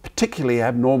particularly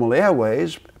abnormal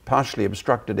airways, partially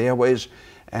obstructed airways,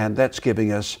 and that's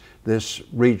giving us this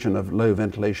region of low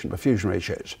ventilation perfusion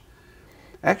ratios.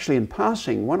 Actually, in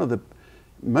passing, one of the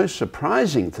most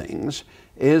surprising things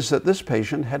is that this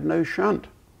patient had no shunt.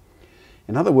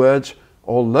 In other words,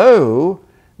 although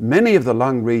many of the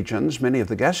lung regions, many of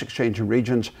the gas exchanger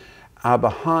regions are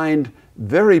behind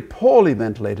very poorly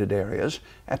ventilated areas,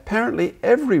 apparently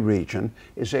every region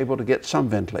is able to get some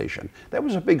ventilation. That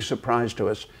was a big surprise to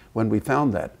us when we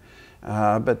found that.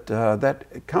 But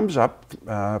that comes up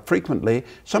frequently.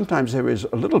 Sometimes there is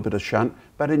a little bit of shunt,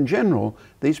 but in general,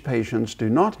 these patients do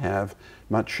not have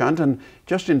much shunt. And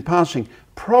just in passing,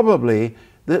 probably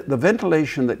the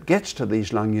ventilation that gets to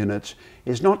these lung units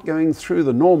is not going through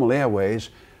the normal airways,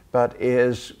 but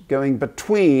is going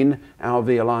between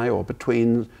alveoli or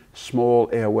between small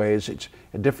airways. It's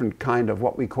a different kind of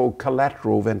what we call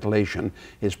collateral ventilation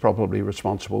is probably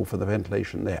responsible for the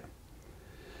ventilation there.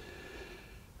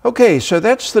 Okay, so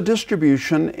that's the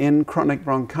distribution in chronic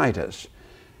bronchitis.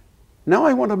 Now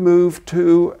I want to move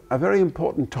to a very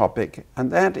important topic, and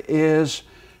that is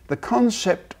the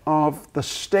concept of the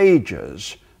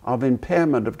stages of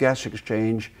impairment of gas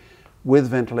exchange with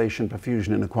ventilation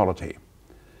perfusion inequality.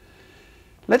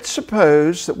 Let's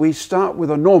suppose that we start with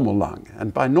a normal lung,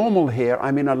 and by normal here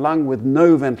I mean a lung with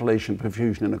no ventilation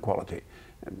perfusion inequality.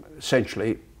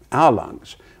 Essentially our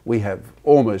lungs, we have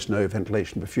almost no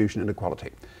ventilation perfusion inequality.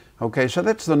 Okay, so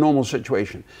that's the normal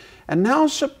situation. And now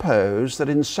suppose that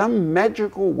in some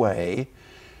magical way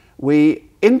we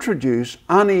introduce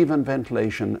uneven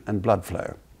ventilation and blood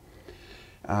flow.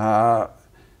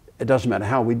 It doesn't matter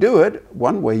how we do it.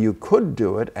 One way you could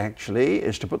do it actually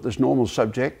is to put this normal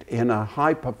subject in a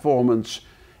high performance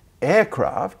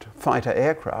aircraft, fighter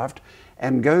aircraft,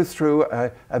 and go through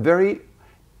a very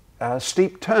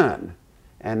steep turn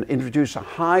and introduce a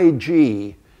high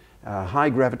G, high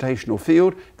gravitational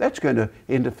field. That's going to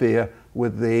interfere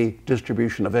with the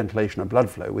distribution of ventilation and blood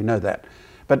flow. We know that.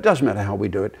 But it doesn't matter how we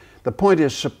do it. The point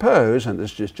is, suppose, and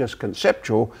this is just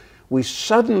conceptual, we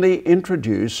suddenly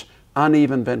introduce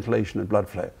uneven ventilation and blood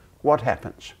flow. What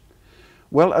happens?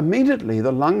 Well, immediately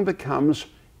the lung becomes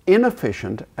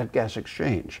inefficient at gas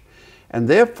exchange, and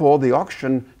therefore the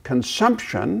oxygen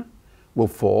consumption will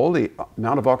fall, the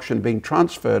amount of oxygen being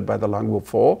transferred by the lung will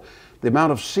fall, the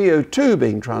amount of CO2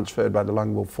 being transferred by the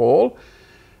lung will fall,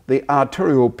 the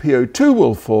arterial PO2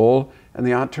 will fall, and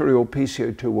the arterial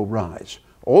PCO2 will rise.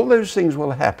 All those things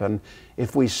will happen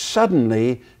if we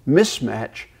suddenly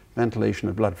mismatch ventilation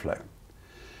and blood flow.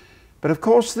 But of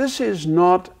course, this is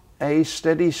not a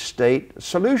steady state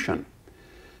solution,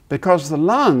 because the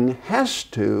lung has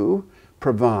to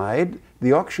provide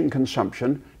the oxygen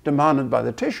consumption demanded by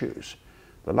the tissues.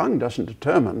 The lung doesn't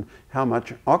determine how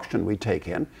much oxygen we take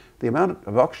in. The amount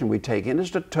of oxygen we take in is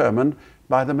determined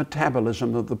by the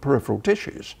metabolism of the peripheral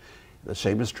tissues. The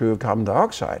same is true of carbon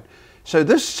dioxide. So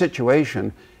this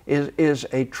situation is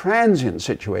a transient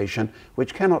situation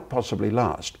which cannot possibly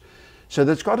last. So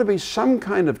there's got to be some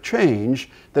kind of change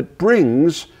that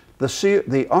brings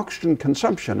the oxygen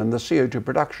consumption and the CO2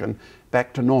 production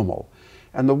back to normal.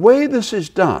 And the way this is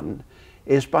done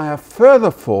is by a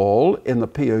further fall in the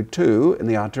PO2 in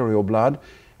the arterial blood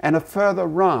and a further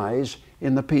rise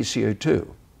in the PCO2.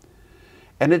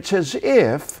 And it's as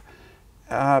if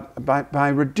by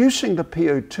reducing the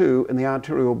PO2 in the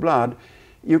arterial blood,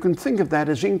 you can think of that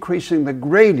as increasing the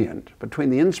gradient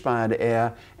between the inspired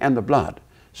air and the blood,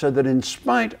 so that in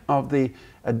spite of the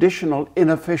additional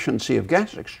inefficiency of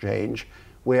gas exchange,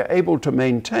 we're able to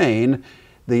maintain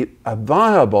a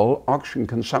viable oxygen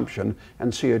consumption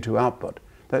and CO2 output.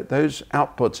 Those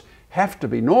outputs have to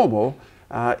be normal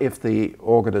if the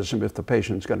organism, if the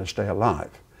patient's going to stay alive.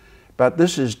 But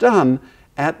this is done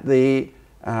at the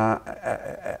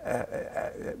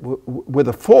with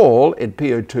a fall in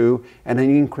PO2 and an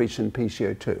increase in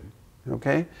PCO2.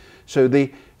 Okay? So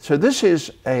this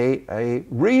is a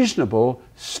reasonable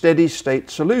steady state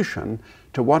solution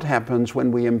to what happens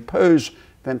when we impose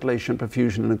ventilation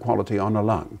perfusion inequality on a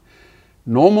lung.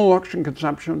 Normal oxygen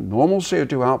consumption, normal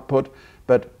CO2 output,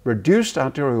 but reduced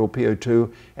arterial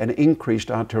PO2 and increased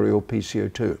arterial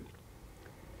PCO2.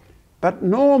 But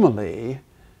normally,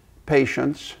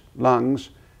 patients, lungs,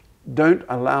 don't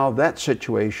allow that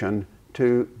situation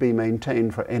to be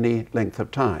maintained for any length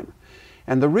of time.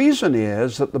 And the reason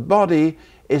is that the body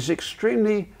is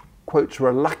extremely, quotes,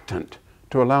 reluctant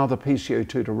to allow the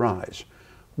PCO2 to rise.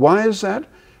 Why is that?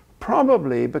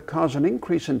 Probably because an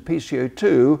increase in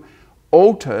PCO2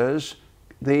 alters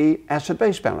the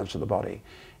acid-base balance of the body.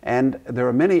 And there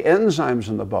are many enzymes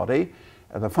in the body,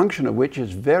 the function of which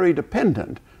is very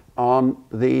dependent on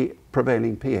the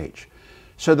prevailing pH.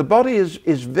 So the body is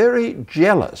very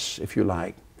jealous, if you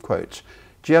like, quotes,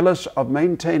 jealous of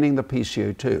maintaining the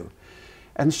PCO2.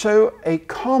 And so a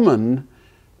common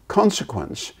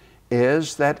consequence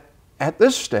is that at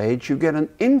this stage you get an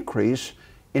increase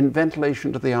in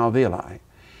ventilation to the alveoli.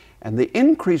 And the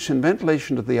increase in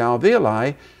ventilation to the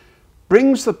alveoli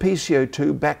brings the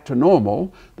PCO2 back to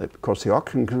normal. Of course, the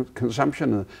oxygen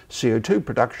consumption and the CO2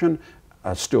 production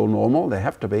are still normal, they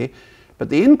have to be, but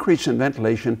the increase in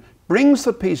ventilation brings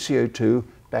the PCO2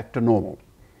 back to normal.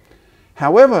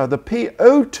 However, the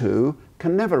PO2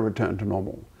 can never return to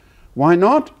normal. Why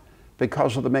not?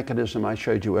 Because of the mechanism I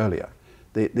showed you earlier.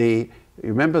 You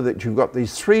remember that you've got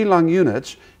these 3 lung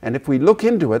units, and if we look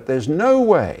into it, there's no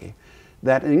way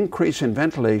that an increase in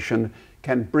ventilation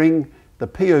can bring the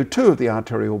PO2 of the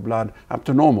arterial blood up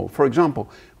to normal. For example,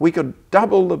 we could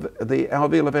double the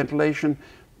alveolar ventilation,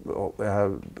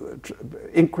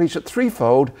 increase it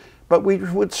 3-fold, but we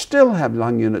would still have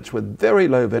lung units with very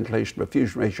low ventilation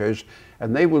perfusion ratios,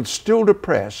 and they will still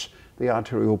depress the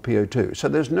arterial PO2. So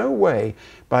there's no way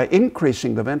by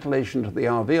increasing the ventilation to the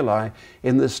alveoli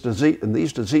in these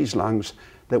diseased lungs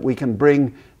that we can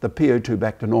bring the PO2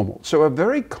 back to normal. So a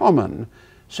very common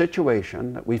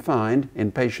situation that we find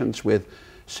in patients with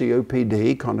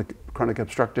COPD, chronic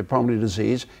obstructive pulmonary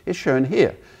disease, is shown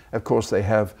here. Of course, they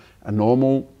have a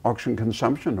normal oxygen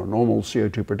consumption or normal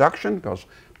CO2 production, because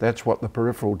that's what the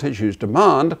peripheral tissues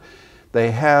demand.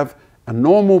 They have a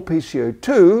normal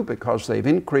PCO2 because they've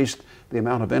increased the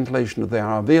amount of ventilation of their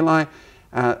alveoli,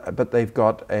 but they've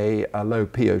got a low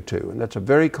PO2, and that's a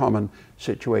very common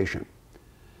situation.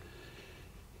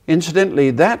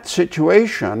 Incidentally, that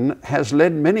situation has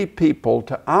led many people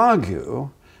to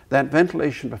argue that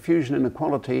ventilation perfusion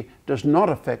inequality does not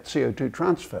affect CO2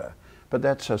 transfer, but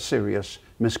that's a serious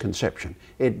misconception.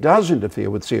 It does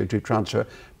interfere with CO2 transfer,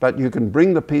 but you can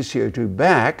bring the PCO2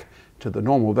 back to the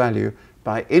normal value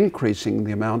by increasing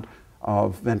the amount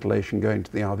of ventilation going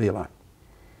to the alveoli.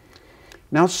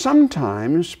 Now,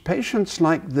 sometimes patients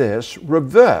like this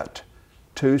revert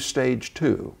to stage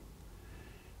 2.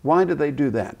 Why do they do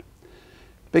that?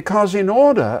 Because in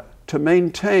order to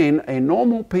maintain a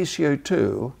normal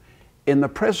PCO2 in the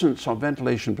presence of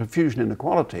ventilation perfusion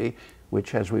inequality,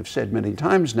 which, as we've said many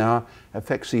times now,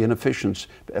 affects the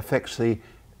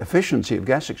efficiency of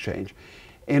gas exchange,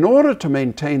 in order to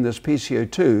maintain this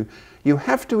PCO2, you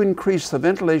have to increase the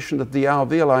ventilation of the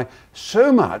alveoli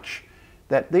so much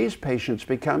that these patients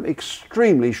become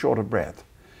extremely short of breath,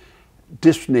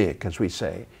 dyspneic, as we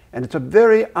say, and it's a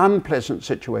very unpleasant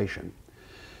situation.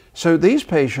 So these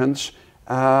patients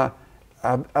are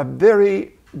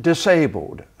very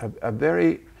disabled, are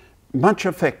very much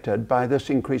affected by this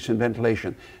increase in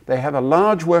ventilation. They have a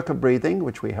large work of breathing,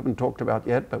 which we haven't talked about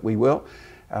yet, but we will.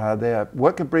 Their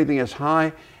work of breathing is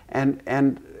high, and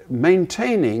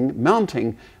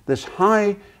mounting this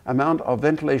high amount of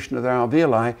ventilation of their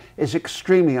alveoli is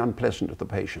extremely unpleasant to the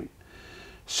patient.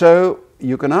 So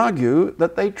you can argue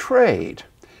that they trade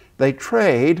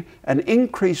an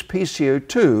increased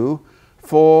PCO2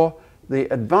 for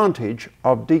the advantage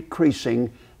of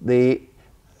decreasing the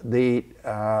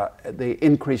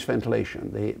increased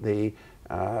ventilation, the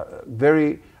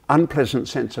very unpleasant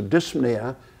sense of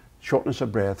dyspnea, shortness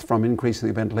of breath from increasing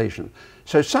the ventilation.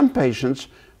 So some patients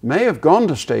may have gone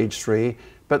to stage 3,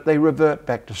 but they revert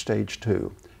back to stage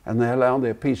 2, and they allow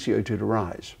their PCO2 to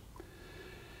rise.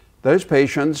 Those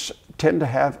patients tend to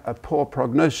have a poor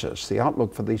prognosis. The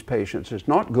outlook for these patients is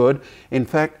not good. In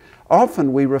fact,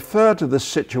 often we refer to this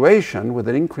situation with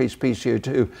an increased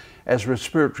PCO2 as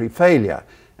respiratory failure.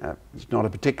 It's not a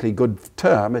particularly good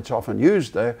term. It's often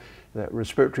used, though, that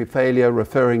respiratory failure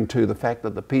referring to the fact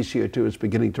that the PCO2 is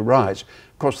beginning to rise.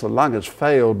 Of course, the lung has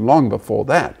failed long before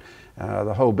that.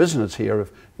 The whole business here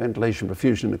of ventilation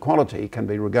perfusion inequality can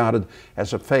be regarded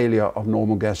as a failure of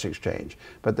normal gas exchange,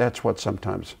 but that's what's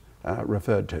sometimes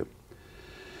referred to.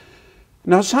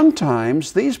 Now,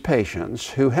 sometimes these patients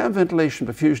who have ventilation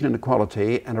perfusion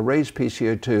inequality and a raised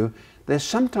PCO2, they're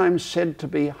sometimes said to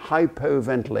be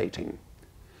hypoventilating.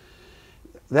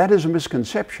 That is a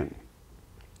misconception.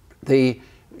 You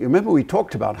remember we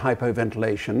talked about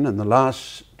hypoventilation in the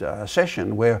last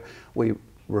session, where we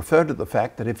referred to the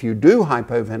fact that if you do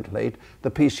hypoventilate,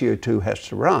 the PCO2 has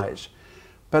to rise.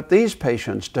 But these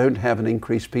patients don't have an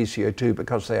increased PCO2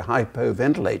 because they're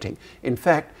hypoventilating. In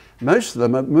fact, most of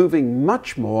them are moving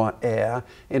much more air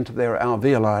into their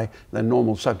alveoli than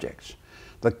normal subjects.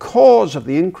 The cause of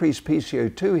the increased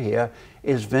PCO2 here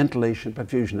is ventilation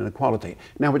perfusion inequality.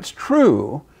 Now, it's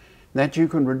true that you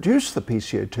can reduce the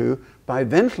PCO2 by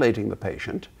ventilating the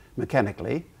patient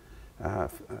mechanically,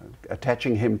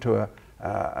 attaching him to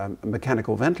a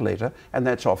mechanical ventilator, and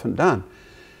that's often done.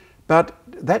 But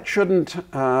that shouldn't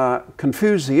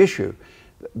confuse the issue.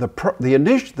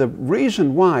 The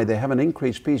reason why they have an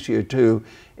increased PCO2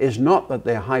 is not that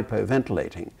they're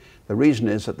hypoventilating. The reason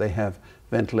is that they have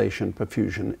ventilation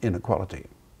perfusion inequality.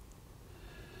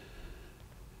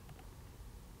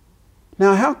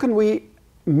 Now, how can we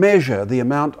measure the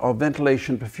amount of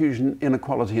ventilation perfusion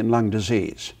inequality in lung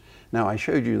disease? Now, I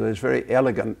showed you those very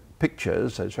elegant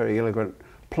pictures, those very elegant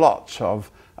plots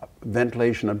of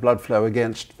ventilation and blood flow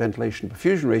against ventilation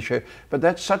perfusion ratio, but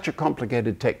that's such a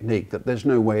complicated technique that there's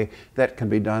no way that can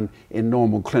be done in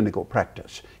normal clinical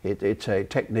practice. It's a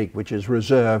technique which is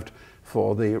reserved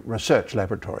for the research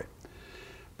laboratory.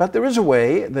 But there is a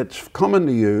way that's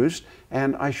commonly used,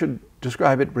 and I should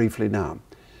describe it briefly now.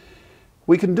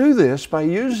 We can do this by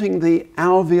using the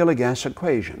alveolar gas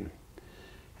equation.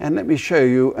 And let me show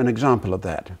you an example of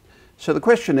that. So the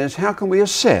question is, how can we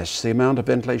assess the amount of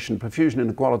ventilation perfusion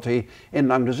inequality in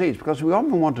lung disease? Because we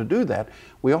often want to do that.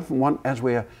 We often want, as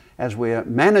we're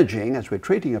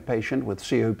treating a patient with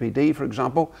COPD, for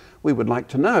example, we would like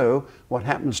to know what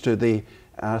happens to the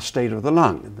state of the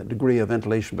lung, the degree of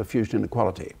ventilation perfusion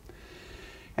inequality.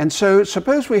 And so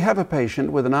suppose we have a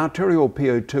patient with an arterial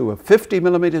PO2 of 50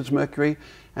 millimeters mercury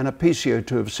and a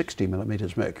PCO2 of 60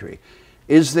 millimeters mercury.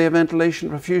 Is there ventilation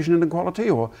perfusion inequality,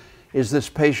 or is this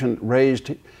patient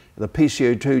raised the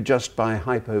PCO2 just by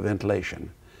hypoventilation?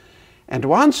 And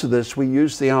to answer this, we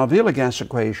use the alveolar gas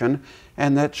equation,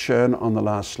 and that's shown on the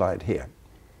last slide here.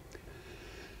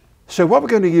 So what we're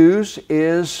going to use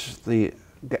is the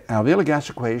alveolar gas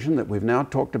equation that we've now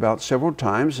talked about several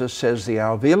times. This says the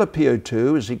alveolar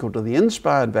PO2 is equal to the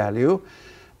inspired value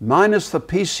minus the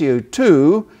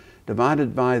PCO2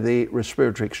 divided by the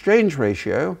respiratory exchange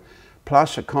ratio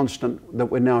plus a constant that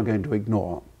we're now going to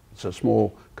ignore. It's a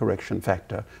small correction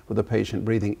factor with the patient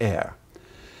breathing air.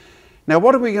 Now,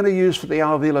 what are we going to use for the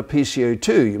alveolar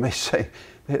PCO2? You may say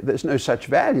there's no such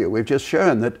value. We've just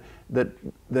shown that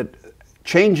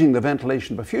changing the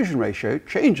ventilation perfusion ratio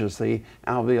changes the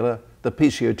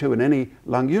PCO2 in any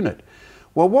lung unit.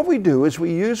 Well, what we do is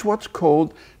we use what's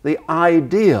called the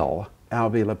ideal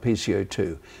alveolar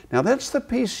PCO2. Now, that's the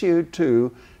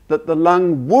PCO2 that the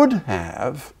lung would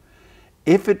have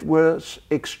if it was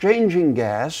exchanging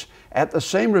gas at the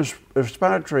same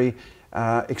respiratory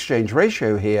exchange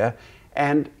ratio here,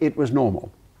 and it was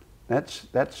normal. That's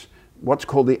what's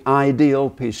called the ideal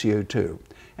PCO2.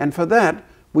 And for that,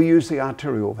 we use the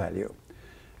arterial value.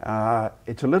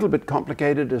 It's a little bit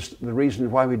complicated as the reason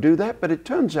why we do that, but it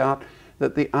turns out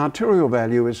that the arterial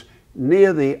value is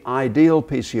near the ideal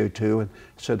PCO2, and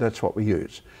so that's what we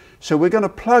use. So we're going to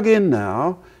plug in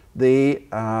now the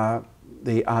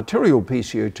arterial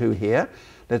PCO2 here.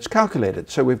 Let's calculate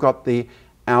it. So we've got the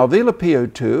alveolar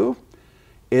PO2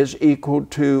 is equal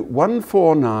to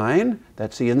 149,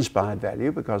 that's the inspired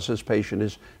value because this patient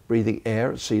is breathing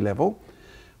air at sea level.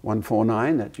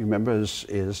 149, that you remember is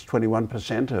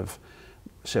 21% of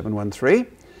 713,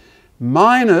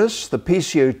 minus the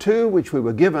PCO2, which we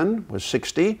were given, was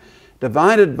 60,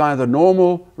 divided by the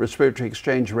normal respiratory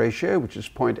exchange ratio, which is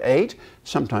 0.8.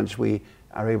 Sometimes we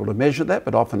are able to measure that,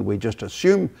 but often we just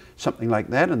assume something like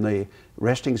that in the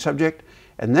resting subject,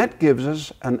 and that gives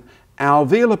us an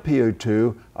alveolar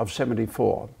PO2 of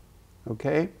 74,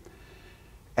 okay?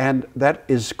 And that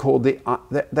is called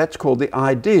that's called the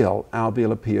ideal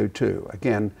alveolar PO2,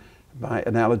 again, by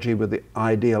analogy with the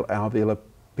ideal alveolar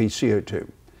PCO2.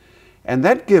 And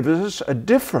that gives us a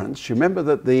difference. You remember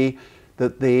that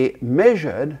the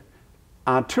measured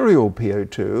arterial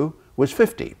PO2 was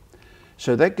 50.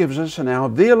 So that gives us an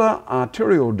alveolar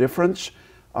arterial difference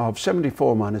of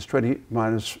 74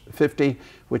 minus 50,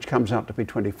 which comes out to be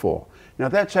 24. Now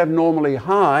that's abnormally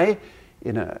high.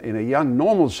 In a young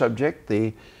normal subject,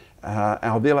 the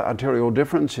alveolar arterial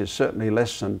difference is certainly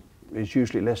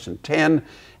usually less than 10,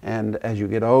 and as you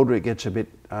get older, it gets a bit,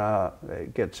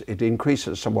 it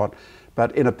increases somewhat.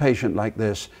 But in a patient like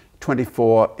this,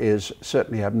 24 is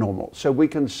certainly abnormal. So we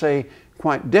can say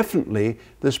quite definitely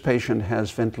this patient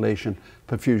has ventilation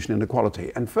perfusion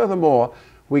inequality. And furthermore,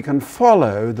 we can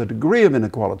follow the degree of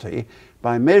inequality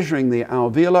by measuring the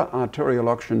alveolar arterial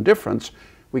oxygen difference.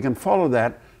 We can follow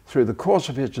that through the course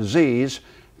of his disease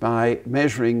by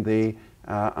measuring the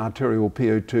arterial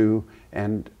PO2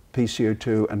 and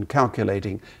PCO2 and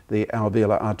calculating the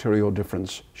alveolar arterial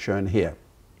difference shown here.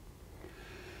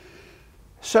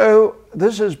 So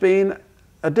this has been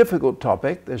a difficult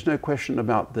topic, there's no question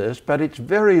about this, but it's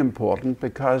very important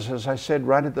because, as I said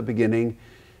right at the beginning,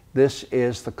 this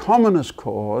is the commonest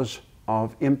cause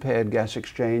of impaired gas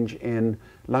exchange in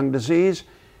lung disease.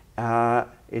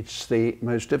 It's the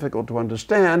most difficult to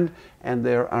understand, and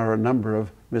there are a number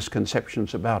of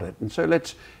misconceptions about it. And so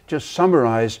let's just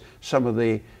summarize some of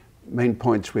the main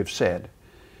points we've said.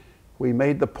 We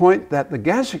made the point that the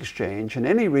gas exchange in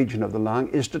any region of the lung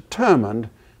is determined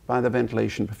by the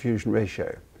ventilation-perfusion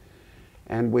ratio.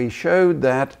 And we showed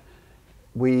that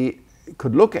we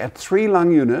could look at 3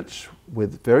 lung units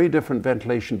with very different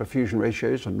ventilation-perfusion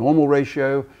ratios, a normal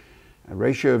ratio, a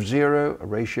ratio of 0, a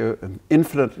ratio of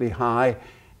infinitely high,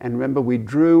 and remember we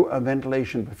drew a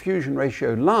ventilation-perfusion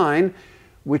ratio line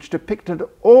which depicted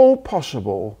all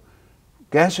possible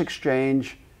gas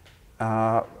exchange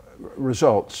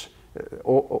results,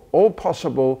 all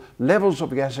possible levels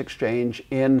of gas exchange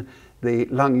in the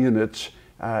lung units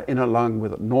in a lung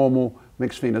with a normal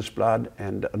mixed venous blood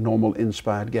and a normal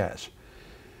inspired gas.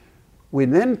 We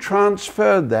then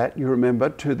transferred that, you remember,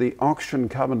 to the oxygen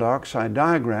carbon dioxide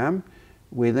diagram.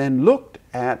 We then looked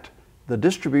at the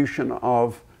distribution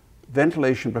of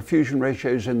ventilation perfusion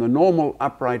ratios in the normal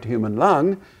upright human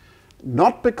lung,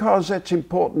 not because that's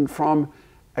important from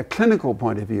a clinical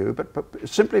point of view, but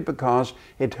simply because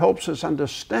it helps us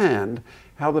understand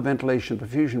how the ventilation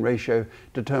perfusion ratio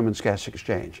determines gas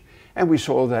exchange. And we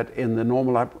saw that in the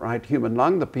normal upright human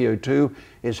lung, the PO2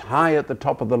 is high at the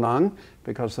top of the lung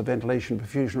because the ventilation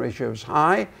perfusion ratio is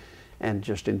high. And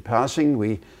just in passing,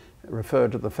 we refer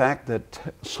to the fact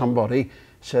that somebody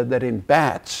said that in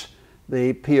bats,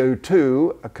 the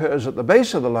PO2 occurs at the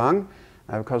base of the lung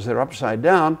because they're upside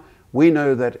down. We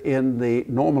know that in the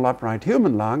normal upright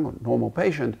human lung, or normal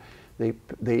patient, the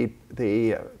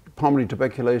pulmonary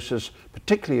tuberculosis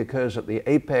particularly occurs at the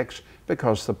apex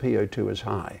because the PO2 is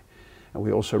high. And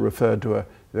we also referred to a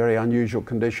very unusual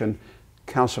condition,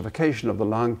 calcification of the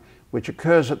lung, which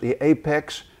occurs at the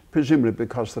apex, presumably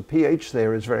because the pH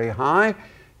there is very high,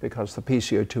 because the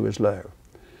PCO2 is low.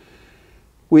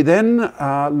 We then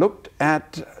looked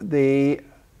at the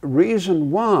reason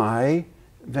why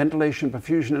ventilation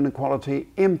perfusion inequality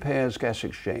impairs gas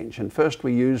exchange. And first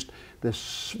we used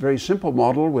this very simple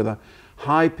model with a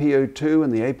high PO2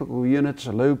 in the apical units,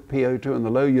 a low PO2 in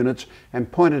the low units,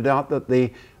 and pointed out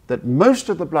that most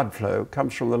of the blood flow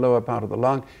comes from the lower part of the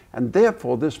lung, and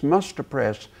therefore this must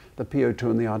depress the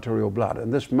PO2 in the arterial blood.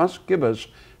 And this must give us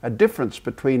a difference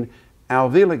between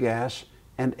alveolar gas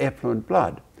and effluent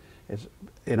blood.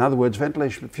 In other words,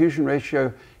 ventilation perfusion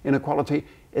ratio inequality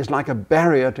is like a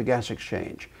barrier to gas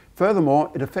exchange.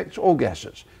 Furthermore, it affects all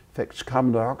gases, affects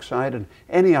carbon dioxide and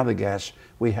any other gas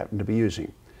we happen to be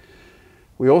using.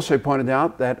 We also pointed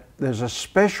out that there's a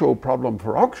special problem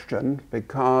for oxygen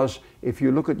because if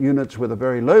you look at units with a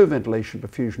very low ventilation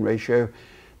perfusion ratio,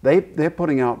 they're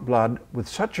putting out blood with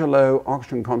such a low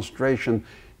oxygen concentration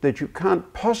that you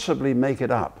can't possibly make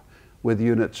it up with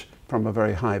units from a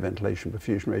very high ventilation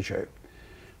perfusion ratio.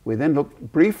 We then looked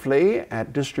briefly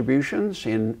at distributions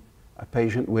in a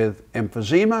patient with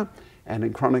emphysema and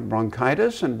in chronic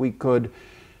bronchitis, and we could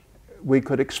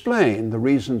explain the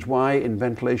reasons why in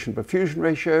ventilation perfusion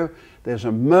ratio there's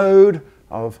a mode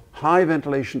of high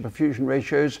ventilation perfusion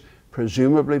ratios,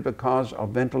 presumably because of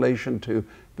ventilation to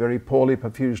very poorly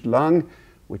perfused lung,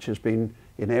 which has been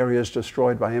in areas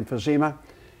destroyed by emphysema.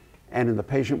 And in the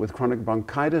patient with chronic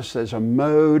bronchitis, there's a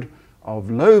mode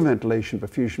of low ventilation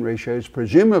perfusion ratios,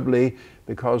 presumably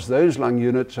because those lung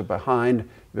units are behind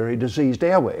very diseased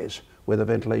airways where the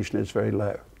ventilation is very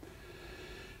low.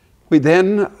 We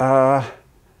then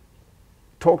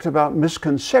talked about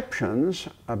misconceptions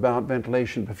about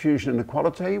ventilation perfusion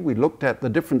inequality. We looked at the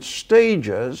different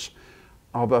stages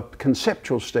of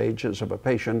conceptual stages of a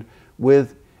patient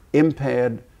with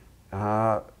impaired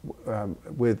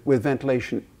with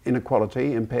ventilation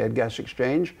inequality, impaired gas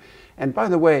exchange. And by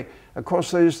the way, of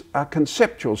course, those are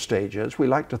conceptual stages. We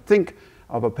like to think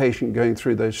of a patient going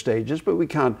through those stages, but we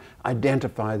can't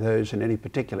identify those in any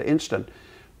particular instant.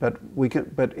 But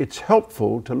it's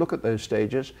helpful to look at those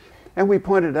stages. And we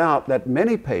pointed out that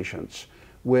many patients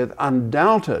with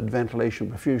undoubted ventilation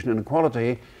perfusion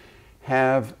inequality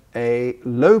have a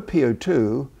low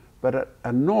PO2, but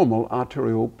a normal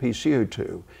arterial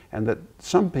PCO2, and that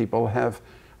some people have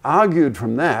argued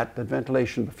from that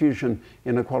ventilation perfusion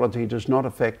inequality does not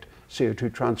affect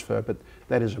CO2 transfer, but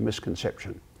that is a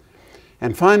misconception.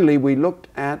 And finally, we looked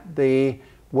at the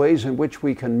ways in which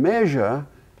we can measure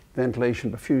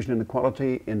ventilation perfusion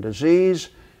inequality in disease.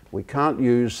 We can't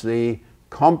use the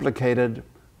complicated,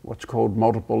 what's called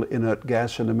multiple inert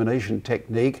gas elimination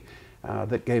technique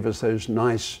that gave us those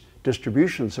nice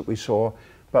distributions that we saw,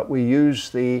 but we use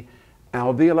the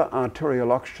alveolar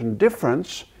arterial oxygen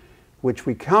difference, which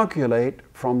we calculate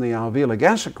from the alveolar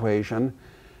gas equation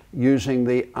using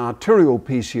the arterial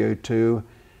PCO2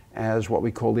 as what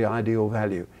we call the ideal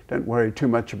value. Don't worry too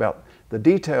much about the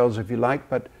details if you like,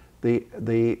 but the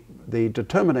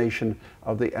determination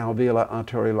of the alveolar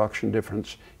arterial oxygen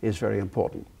difference is very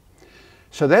important.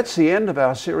 So that's the end of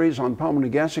our series on pulmonary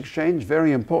gas exchange.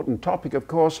 Very important topic, of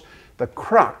course, the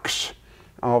crux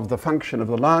of the function of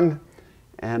the lung.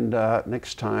 And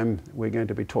next time we're going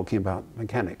to be talking about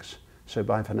mechanics. So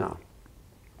bye for now.